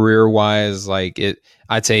career wise,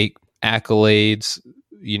 I take accolades,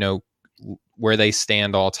 where they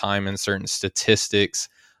stand all time in certain statistics,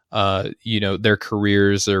 their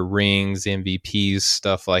careers, their rings, MVPs,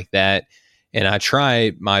 stuff like that. And I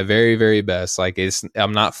try my very, very best.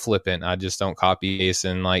 I'm not flippant. I just don't copy paste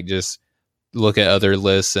and just look at other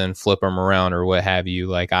lists and flip them around or what have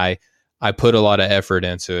you. I put a lot of effort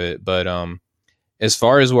into it, but as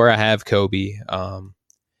far as where I have Kobe, and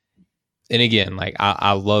again,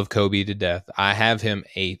 I love Kobe to death. I have him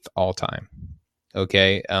 8th all time.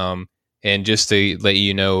 Okay. And just to let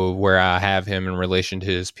you know where I have him in relation to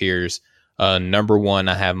his peers, number 1,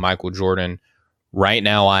 I have Michael Jordan. Right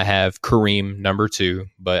now I have Kareem number 2,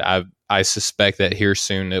 but I suspect that here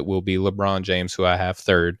soon it will be LeBron James, who I have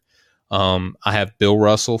 3rd. I have Bill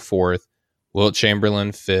Russell 4th. Wilt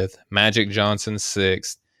Chamberlain 5th, Magic Johnson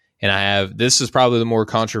 6th, and this is probably the more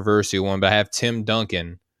controversial one, but I have Tim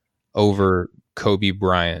Duncan over Kobe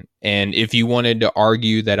Bryant. And if you wanted to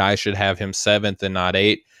argue that I should have him 7th and not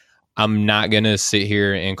 8th, I'm not going to sit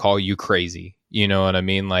here and call you crazy. You know what I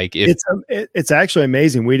mean? It's actually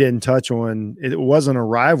amazing. We didn't touch on it. It wasn't a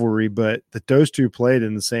rivalry, but that those two played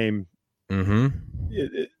in the same.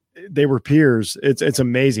 They were peers. It's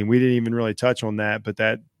amazing. We didn't even really touch on that, but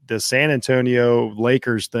the San Antonio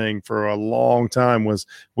Lakers thing for a long time was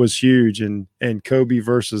huge, and Kobe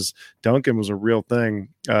versus Duncan was a real thing.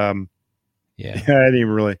 I hadn't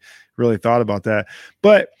even really thought about that,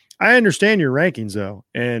 but I understand your rankings though,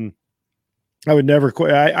 and I would never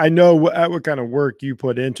quit. I know what kind of work you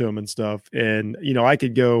put into them and stuff, and I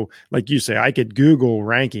could go, like you say, I could Google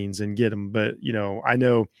rankings and get them, but I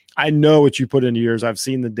know what you put into yours. I've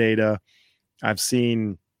seen the data. I've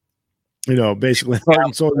seen Basically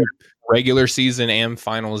regular season and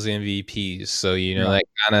finals MVPs. So, that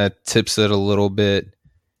kind of tips it a little bit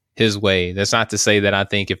his way. That's not to say that I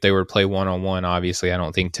think if they were to play one-on-one, obviously I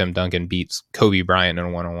don't think Tim Duncan beats Kobe Bryant in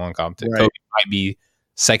a one-on-one competition. Right. Kobe might be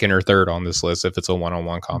second or third on this list if it's a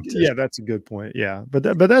one-on-one competition. Yeah, that's a good point. Yeah. But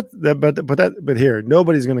here,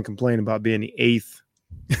 nobody's going to complain about being the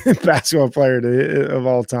 8th basketball player of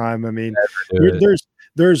all time. I mean,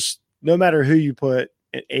 there's no matter who you put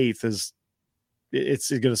at 8th it's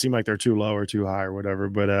going to seem like they're too low or too high or whatever.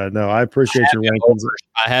 But no, I appreciate your rankings.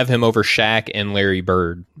 I have him over Shaq and Larry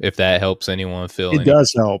Bird, if that helps anyone feel it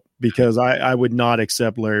does help, because I would not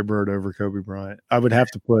accept Larry Bird over Kobe Bryant. I would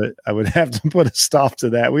have to put a stop to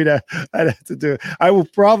that. I'd have to do it. I will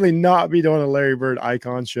probably not be doing a Larry Bird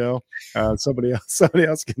icon show. Somebody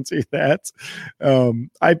else can do that.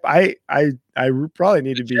 I probably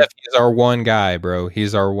need to be. Jeff, he's our one guy, bro.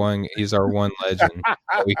 He's our one legend.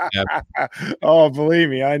 Oh, believe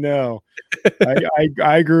me, I know.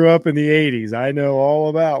 I grew up in the 80s. I know all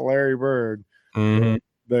about Larry Bird,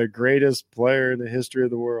 the greatest player in the history of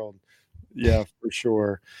the world. Yeah, for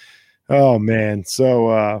sure. Oh man.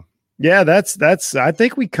 So that's I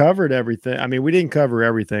think we covered everything. I mean, we didn't cover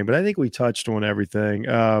everything, but I think we touched on everything.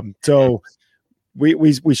 So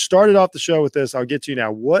we started off the show with this. I'll get to you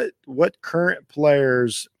now. What current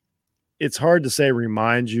players, it's hard to say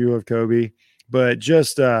remind you of Kobe, but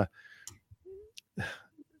just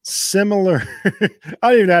similar. I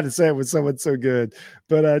don't even have to say it with someone so good,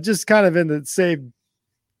 but just kind of in the same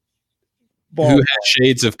ball. Who has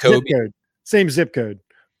shades of Kobe? Same zip code.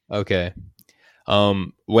 Okay.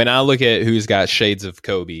 When I look at who's got shades of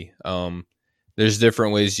Kobe, there's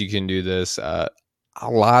different ways you can do this. A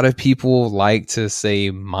lot of people like to say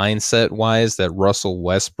mindset wise that Russell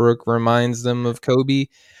Westbrook reminds them of Kobe.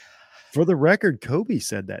 For the record, Kobe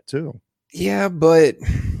said that too. Yeah, but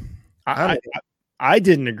I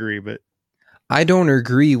didn't agree, but I don't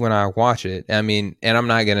agree when I watch it. I mean, and I'm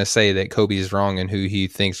not going to say that Kobe's wrong in who he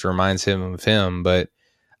thinks reminds him of him, but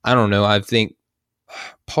I don't know. I think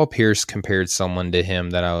Paul Pierce compared someone to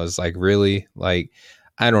him that I was like, really? Like,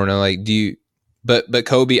 I don't know. Like, but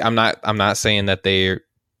Kobe, I'm not saying that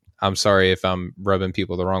I'm sorry if I'm rubbing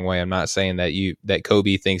people the wrong way. I'm not saying that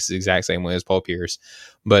Kobe thinks the exact same way as Paul Pierce,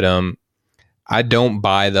 but I don't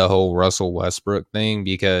buy the whole Russell Westbrook thing,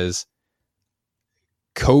 because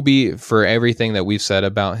Kobe, for everything that we've said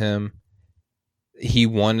about him, he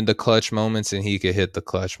wanted the clutch moments and he could hit the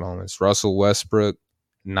clutch moments. Russell Westbrook,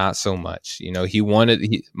 not so much.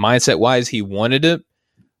 Mindset wise, he wanted it,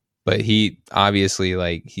 but he obviously,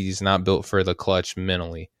 like, he's not built for the clutch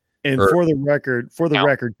mentally. And for the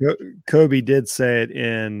record, Kobe did say it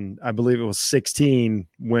in, I believe it was 16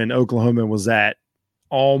 when Oklahoma was at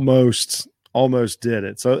almost did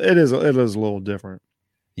it. So it is a little different.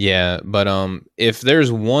 Yeah, but if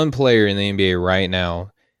there's one player in the NBA right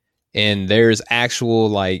now, and there's actual,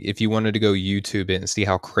 like, if you wanted to go YouTube it and see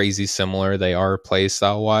how crazy similar they are play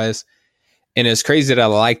style wise, and it's crazy that I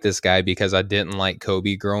like this guy because I didn't like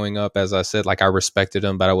Kobe growing up. As I said, like, I respected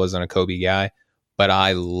him, but I wasn't a Kobe guy. But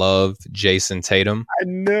I love Jason Tatum. I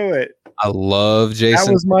knew it. I love Jason.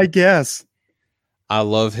 That was my guess. I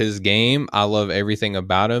love his game. I love everything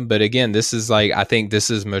about him. But again, this is like, I think this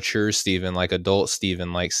is mature Steven, like adult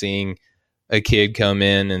Steven, like seeing a kid come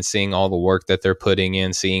in and seeing all the work that they're putting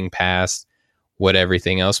in, seeing past what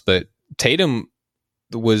everything else. But Tatum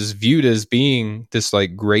was viewed as being this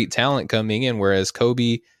like great talent coming in, whereas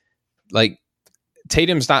Kobe, like,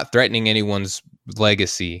 Tatum's not threatening anyone's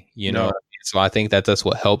legacy, you know? So I think that that's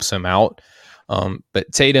what helps him out.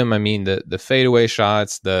 But Tatum, I mean, the fadeaway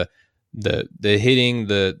shots, the hitting,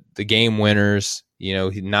 the game winners, you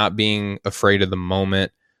know, not being afraid of the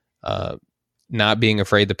moment, not being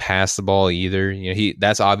afraid to pass the ball either. You know,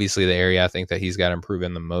 that's obviously the area I think that he's got to improve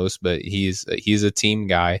in the most, but he's a team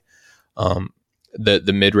guy.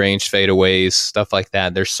 The mid-range fadeaways, stuff like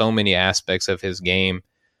that. There's so many aspects of his game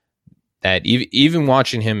that even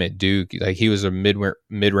watching him at Duke, like, he was a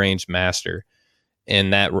mid-range master,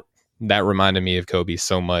 and that reminded me of Kobe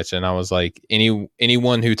so much. And I was like,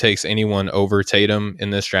 anyone who takes anyone over Tatum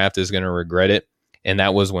in this draft is going to regret it. And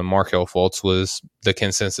that was when Markelle Fultz was the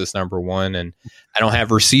consensus number one. And I don't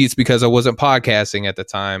have receipts because I wasn't podcasting at the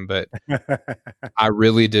time, but I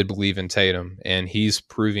really did believe in Tatum, and he's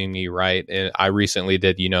proving me right. And I recently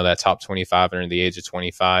did, that top 25 under the age of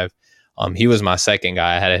 25. He was my second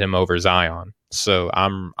guy. I had him over Zion. So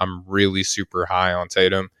I'm really super high on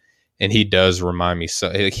Tatum, and he does remind me.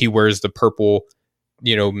 So he wears the purple,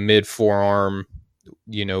 mid forearm,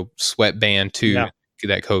 sweatband too,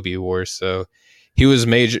 that Kobe wore. So he was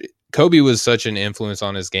Kobe was such an influence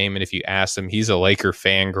on his game, and if you asked him, he's a Laker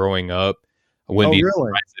fan growing up. I wouldn't be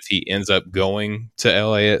surprised if he ends up going to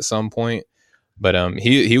LA at some point. But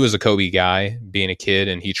he was a Kobe guy, being a kid,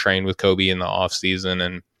 and he trained with Kobe in the off season.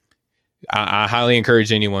 And I highly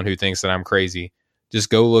encourage anyone who thinks that I'm crazy, just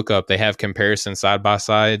go look up. They have comparison side by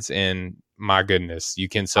sides, and my goodness, you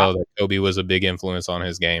can tell that Kobe was a big influence on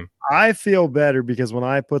his game. I feel better because when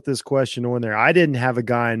I put this question on there, I didn't have a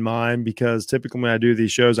guy in mind, because typically when I do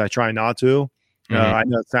these shows, I try not to. I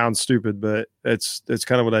know it sounds stupid, but it's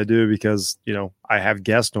kind of what I do, because, you know, I have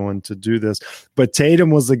guests on to do this. But Tatum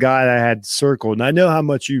was the guy that I had circled, and I know how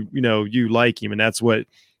much you like him, and that's what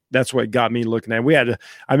got me looking at.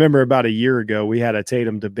 I remember about a year ago, we had a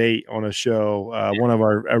Tatum debate on a show, one of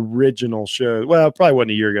our original shows. Well, it probably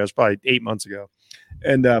wasn't a year ago; it's probably 8 months ago,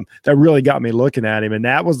 and that really got me looking at him. And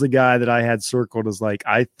that was the guy that I had circled as like,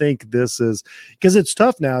 I think this is, because it's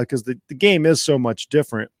tough now, because the game is so much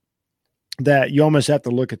different, that you almost have to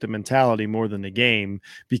look at the mentality more than the game,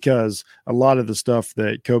 because a lot of the stuff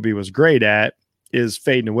that Kobe was great at is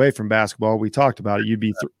fading away from basketball. We talked about it. It'd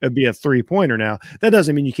be a 3-pointer now. That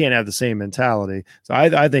doesn't mean you can't have the same mentality. So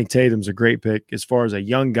I think Tatum's a great pick as far as a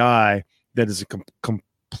young guy that is a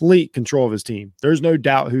complete control of his team. There's no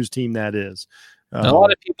doubt whose team that is. A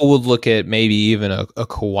lot of people would look at maybe even a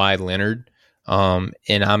Kawhi Leonard, and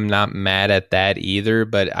I'm not mad at that either,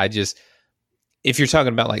 but if you're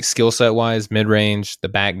talking about like skill set wise, mid range, the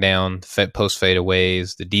back down, post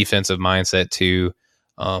fadeaways, the defensive mindset too,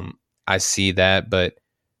 I see that, but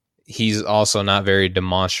he's also not very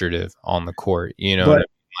demonstrative on the court. You know,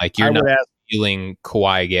 like you're not feeling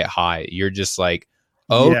Kawhi get high. You're just like,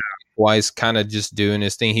 oh, yeah. Kawhi's kind of just doing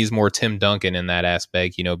his thing. He's more Tim Duncan in that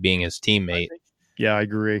aspect, you know, being his teammate. Yeah, I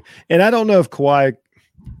agree. And I don't know if Kawhi,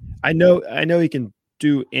 I know he can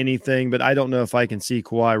do anything, but I don't know if I can see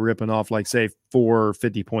Kawhi ripping off like say 4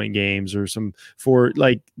 50-point games or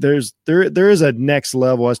there is a next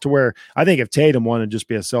level as to where I think if Tatum wanted to just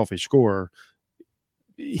be a selfish scorer,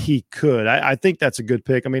 he could. I think that's a good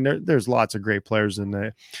pick. I mean, there's lots of great players in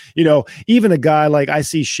there. You know, even a guy like, I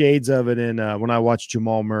see shades of it in when I watch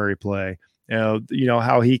Jamal Murray play. You know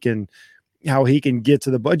how he can get to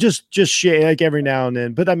the just shade like every now and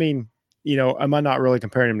then. But I mean, you know, am I not really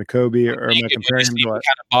comparing him to Kobe, or am I comparing him to kind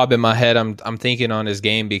of bob in my head? I'm thinking on his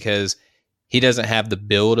game because he doesn't have the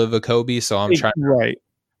build of a Kobe, so I'm trying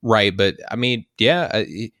right. But I mean, yeah,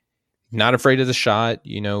 not afraid of the shot.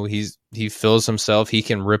 You know, he feels himself. He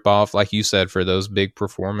can rip off, like you said, for those big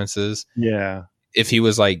performances. Yeah. If he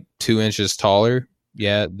was like 2 inches taller,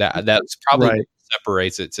 yeah, that's probably what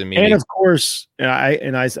separates it to me. And of course,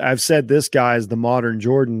 I've said this guy is the modern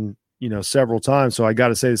Jordan, you know, several times. So I got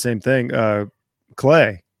to say the same thing.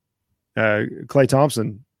 Klay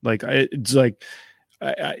Thompson, like it's like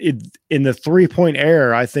in the 3-point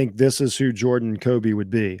era, I think this is who Jordan Kobe would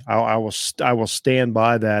be. I will stand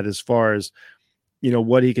by that as far as, you know,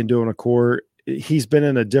 what he can do on a court. He's been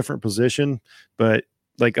in a different position, but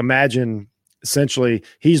like imagine essentially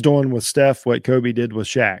he's doing with Steph what Kobe did with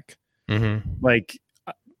Shaq. Mm-hmm. Like,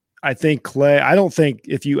 I think Klay, I don't think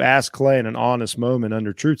if you ask Klay in an honest moment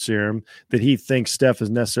under Truth Serum that he thinks Steph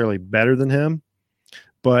is necessarily better than him,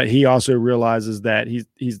 but he also realizes that he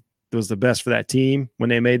was the best for that team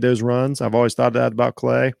when they made those runs. I've always thought that about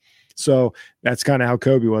Klay. So that's kind of how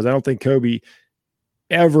Kobe was. I don't think Kobe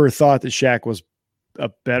ever thought that Shaq was a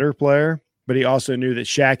better player, but he also knew that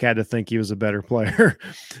Shaq had to think he was a better player.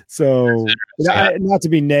 So not to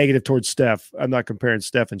be negative towards Steph. I'm not comparing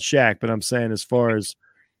Steph and Shaq, but I'm saying as far as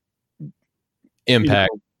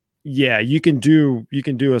impact, you can do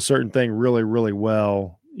a certain thing really, really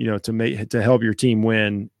well, you know, to help your team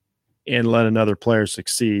win and let another player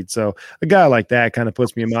succeed. So a guy like that kind of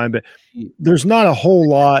puts me in mind, but there's not a whole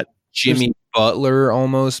lot. Jimmy Butler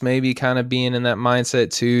almost maybe kind of being in that mindset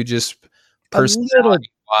too, just personality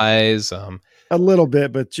wise, a little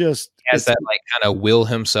bit, but just has that like kind of will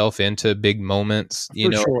himself into big moments, you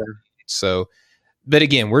know. Sure. So, but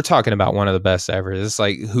again, we're talking about one of the best ever. It's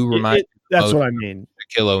like who reminds. That's what I mean.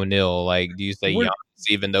 Shaquille O'Neal. Like, do you say Giannis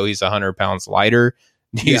even though he's 100 pounds lighter?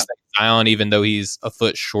 Do you say Zion even though he's a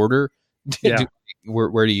foot shorter? Yeah.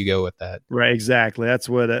 Where do you go with that? Right, exactly. That's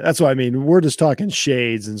what I mean. We're just talking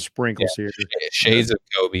shades and sprinkles here. Shades of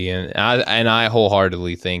Kobe, and I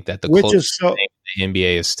wholeheartely think that the closest thing in the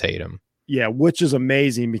NBA is Tatum. Yeah, which is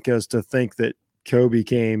amazing because to think that Kobe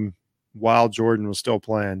came while Jordan was still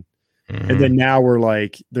playing, and then now we're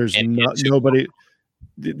like, there's nobody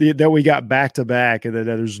that we got back to back, and that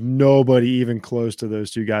there's nobody even close to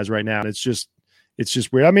those two guys right now. And it's just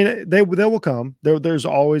weird. I mean, they will come. There's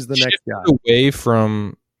always the next guy. Away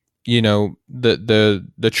from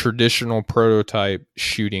the traditional prototype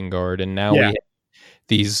shooting guard, and now we have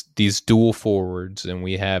these dual forwards, and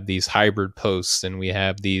we have these hybrid posts, and we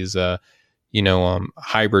have these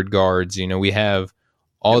hybrid guards. We have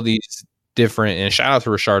all these different, and shout out to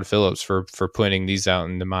Rashard Phillips for putting these out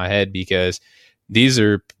into my head, because these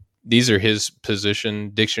are his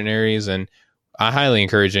position dictionaries, and I highly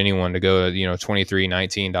encourage anyone to go to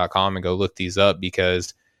 2319.com and go look these up,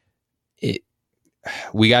 because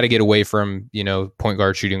we got to get away from point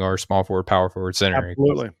guard, shooting guard, small forward, power forward, center.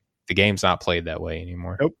 Absolutely. The game's not played that way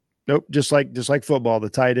anymore. Nope. Just like football, the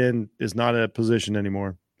tight end is not a position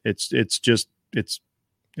anymore. It's just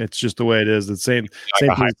the way it is. The same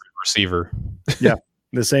hybrid receiver. Yeah.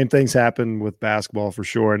 The same things happen with basketball for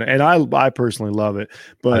sure. And I personally love it,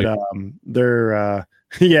 but there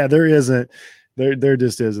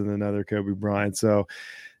just isn't another Kobe Bryant. So,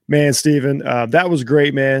 man, Stephen, that was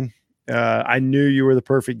great, man. I knew you were the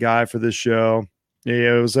perfect guy for this show.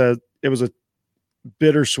 Yeah, it was a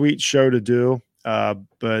bittersweet show to do.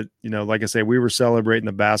 But like I say, we were celebrating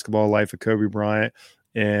the basketball life of Kobe Bryant,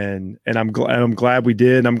 and I'm glad we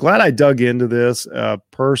did. I'm glad I dug into this.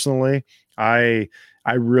 Personally, I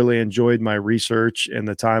really enjoyed my research and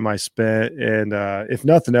the time I spent. And if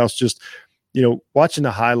nothing else, just watching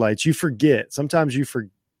the highlights, you forget. Sometimes you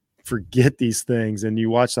forget these things, and you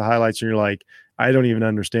watch the highlights, and you're like, I don't even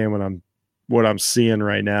understand what I'm seeing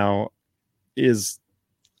right now. It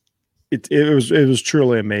was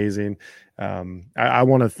truly amazing. I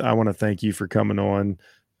want to thank you for coming on.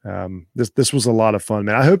 This was a lot of fun,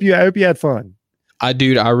 man. I hope you had fun. I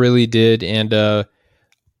really did. And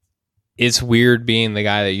it's weird being the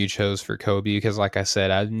guy that you chose for Kobe, because like I said,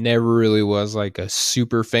 I never really was like a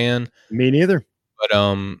super fan. Me neither. But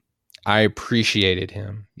I appreciated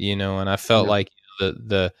him, and I felt like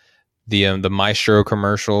the Maestro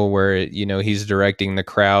commercial where he's directing the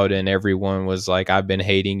crowd and everyone was like, I've been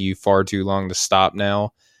hating you far too long to stop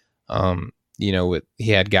now. He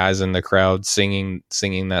had guys in the crowd singing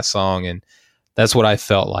that song, and that's what I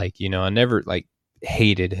felt like. I never like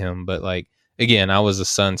hated him, but like, again, I was a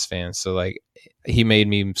Suns fan, so like he made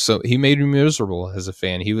me miserable as a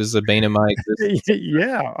fan. He was the bane of my existence.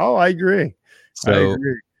 Yeah. Oh, I agree. So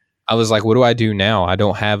I was like, what do I do now? I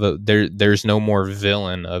don't have there's no more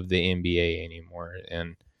villain of the NBA anymore.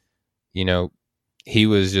 And, he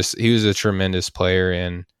was a tremendous player.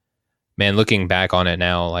 And man, looking back on it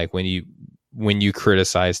now, like when you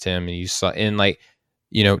criticized him and you saw, and like,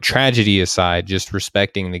 tragedy aside, just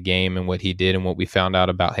respecting the game and what he did and what we found out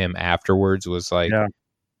about him afterwards was like,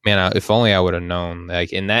 man, if only I would have known.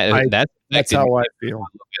 Like, and that's how I feel.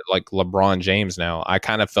 Like LeBron James now, I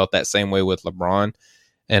kind of felt that same way with LeBron.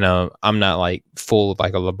 And I'm not like full of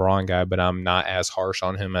like a LeBron guy, but I'm not as harsh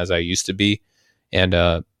on him as I used to be.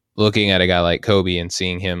 And looking at a guy like Kobe and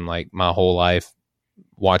seeing him like my whole life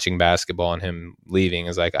watching basketball and him leaving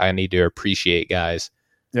is like, I need to appreciate guys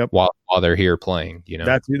while they're here playing.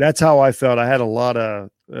 That's how I felt. I had a lot of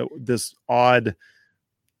this odd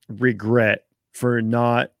regret for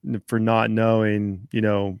not knowing,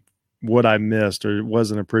 what I missed or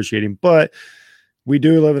wasn't appreciating. But we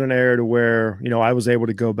do live in an era to where, I was able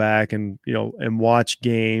to go back and, and watch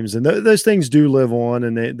games, and those things do live on,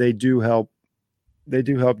 and they do help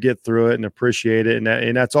get through it and appreciate it.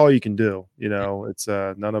 And that's all you can do. It's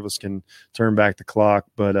none of us can turn back the clock,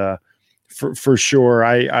 but for sure,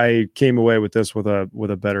 I came away with this with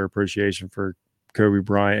a better appreciation for Kobe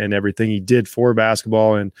Bryant and everything he did for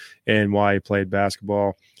basketball and why he played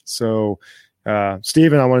basketball. So,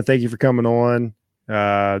 Stephen, I want to thank you for coming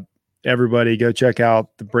on. Everybody go check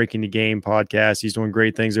out the Breaking the Game podcast. He's doing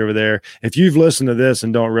great things over there. If you've listened to this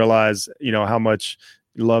and don't realize, how much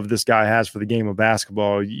love this guy has for the game of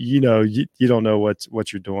basketball, you don't know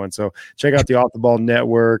what you're doing. So check out the Off the Ball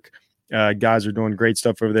Network. Guys are doing great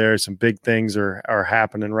stuff over there. Some big things are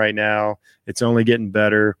happening right now. It's only getting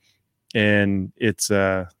better. And it's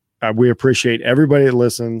we appreciate everybody that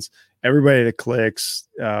listens, everybody that clicks,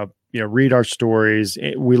 read our stories.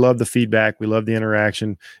 We love the feedback. We love the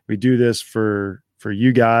interaction. We do this for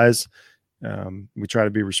you guys. We try to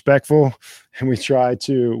be respectful, and we try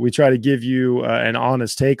to give you an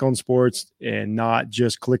honest take on sports and not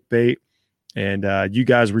just clickbait. And you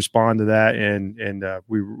guys respond to that, and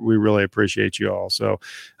we really appreciate you all. So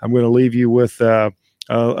I'm going to leave you with a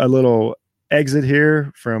little exit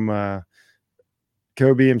here from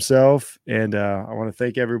Kobe himself. And I want to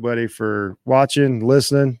thank everybody for watching,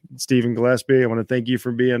 listening. Stephen Gillespie, I want to thank you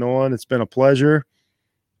for being on. It's been a pleasure.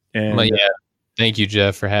 And thank you,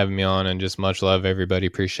 Jeff, for having me on, and just much love, everybody.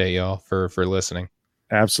 Appreciate y'all for listening.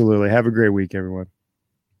 Absolutely. Have a great week, everyone.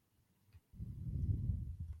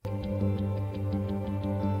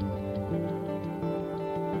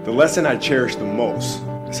 The lesson I cherish the most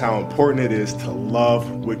is how important it is to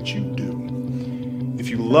love what you do. If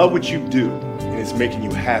you love what you do and it's making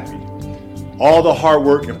you happy, all the hard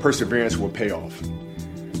work and perseverance will pay off.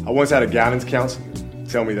 I once had a guidance counselor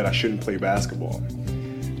tell me that I shouldn't play basketball,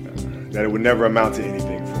 that it would never amount to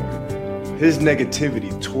anything for me. His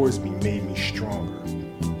negativity towards me made me stronger.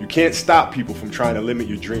 You can't stop people from trying to limit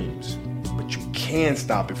your dreams, but you can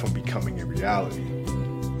stop it from becoming a reality.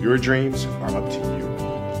 Your dreams are up to you.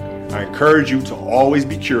 I encourage you to always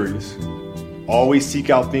be curious, always seek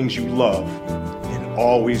out things you love, and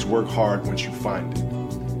always work hard once you find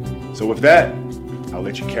it. So with that, I'll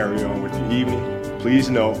let you carry on with your evening. Please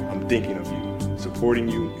know I'm thinking of you, supporting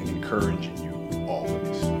you, and encouraging you always.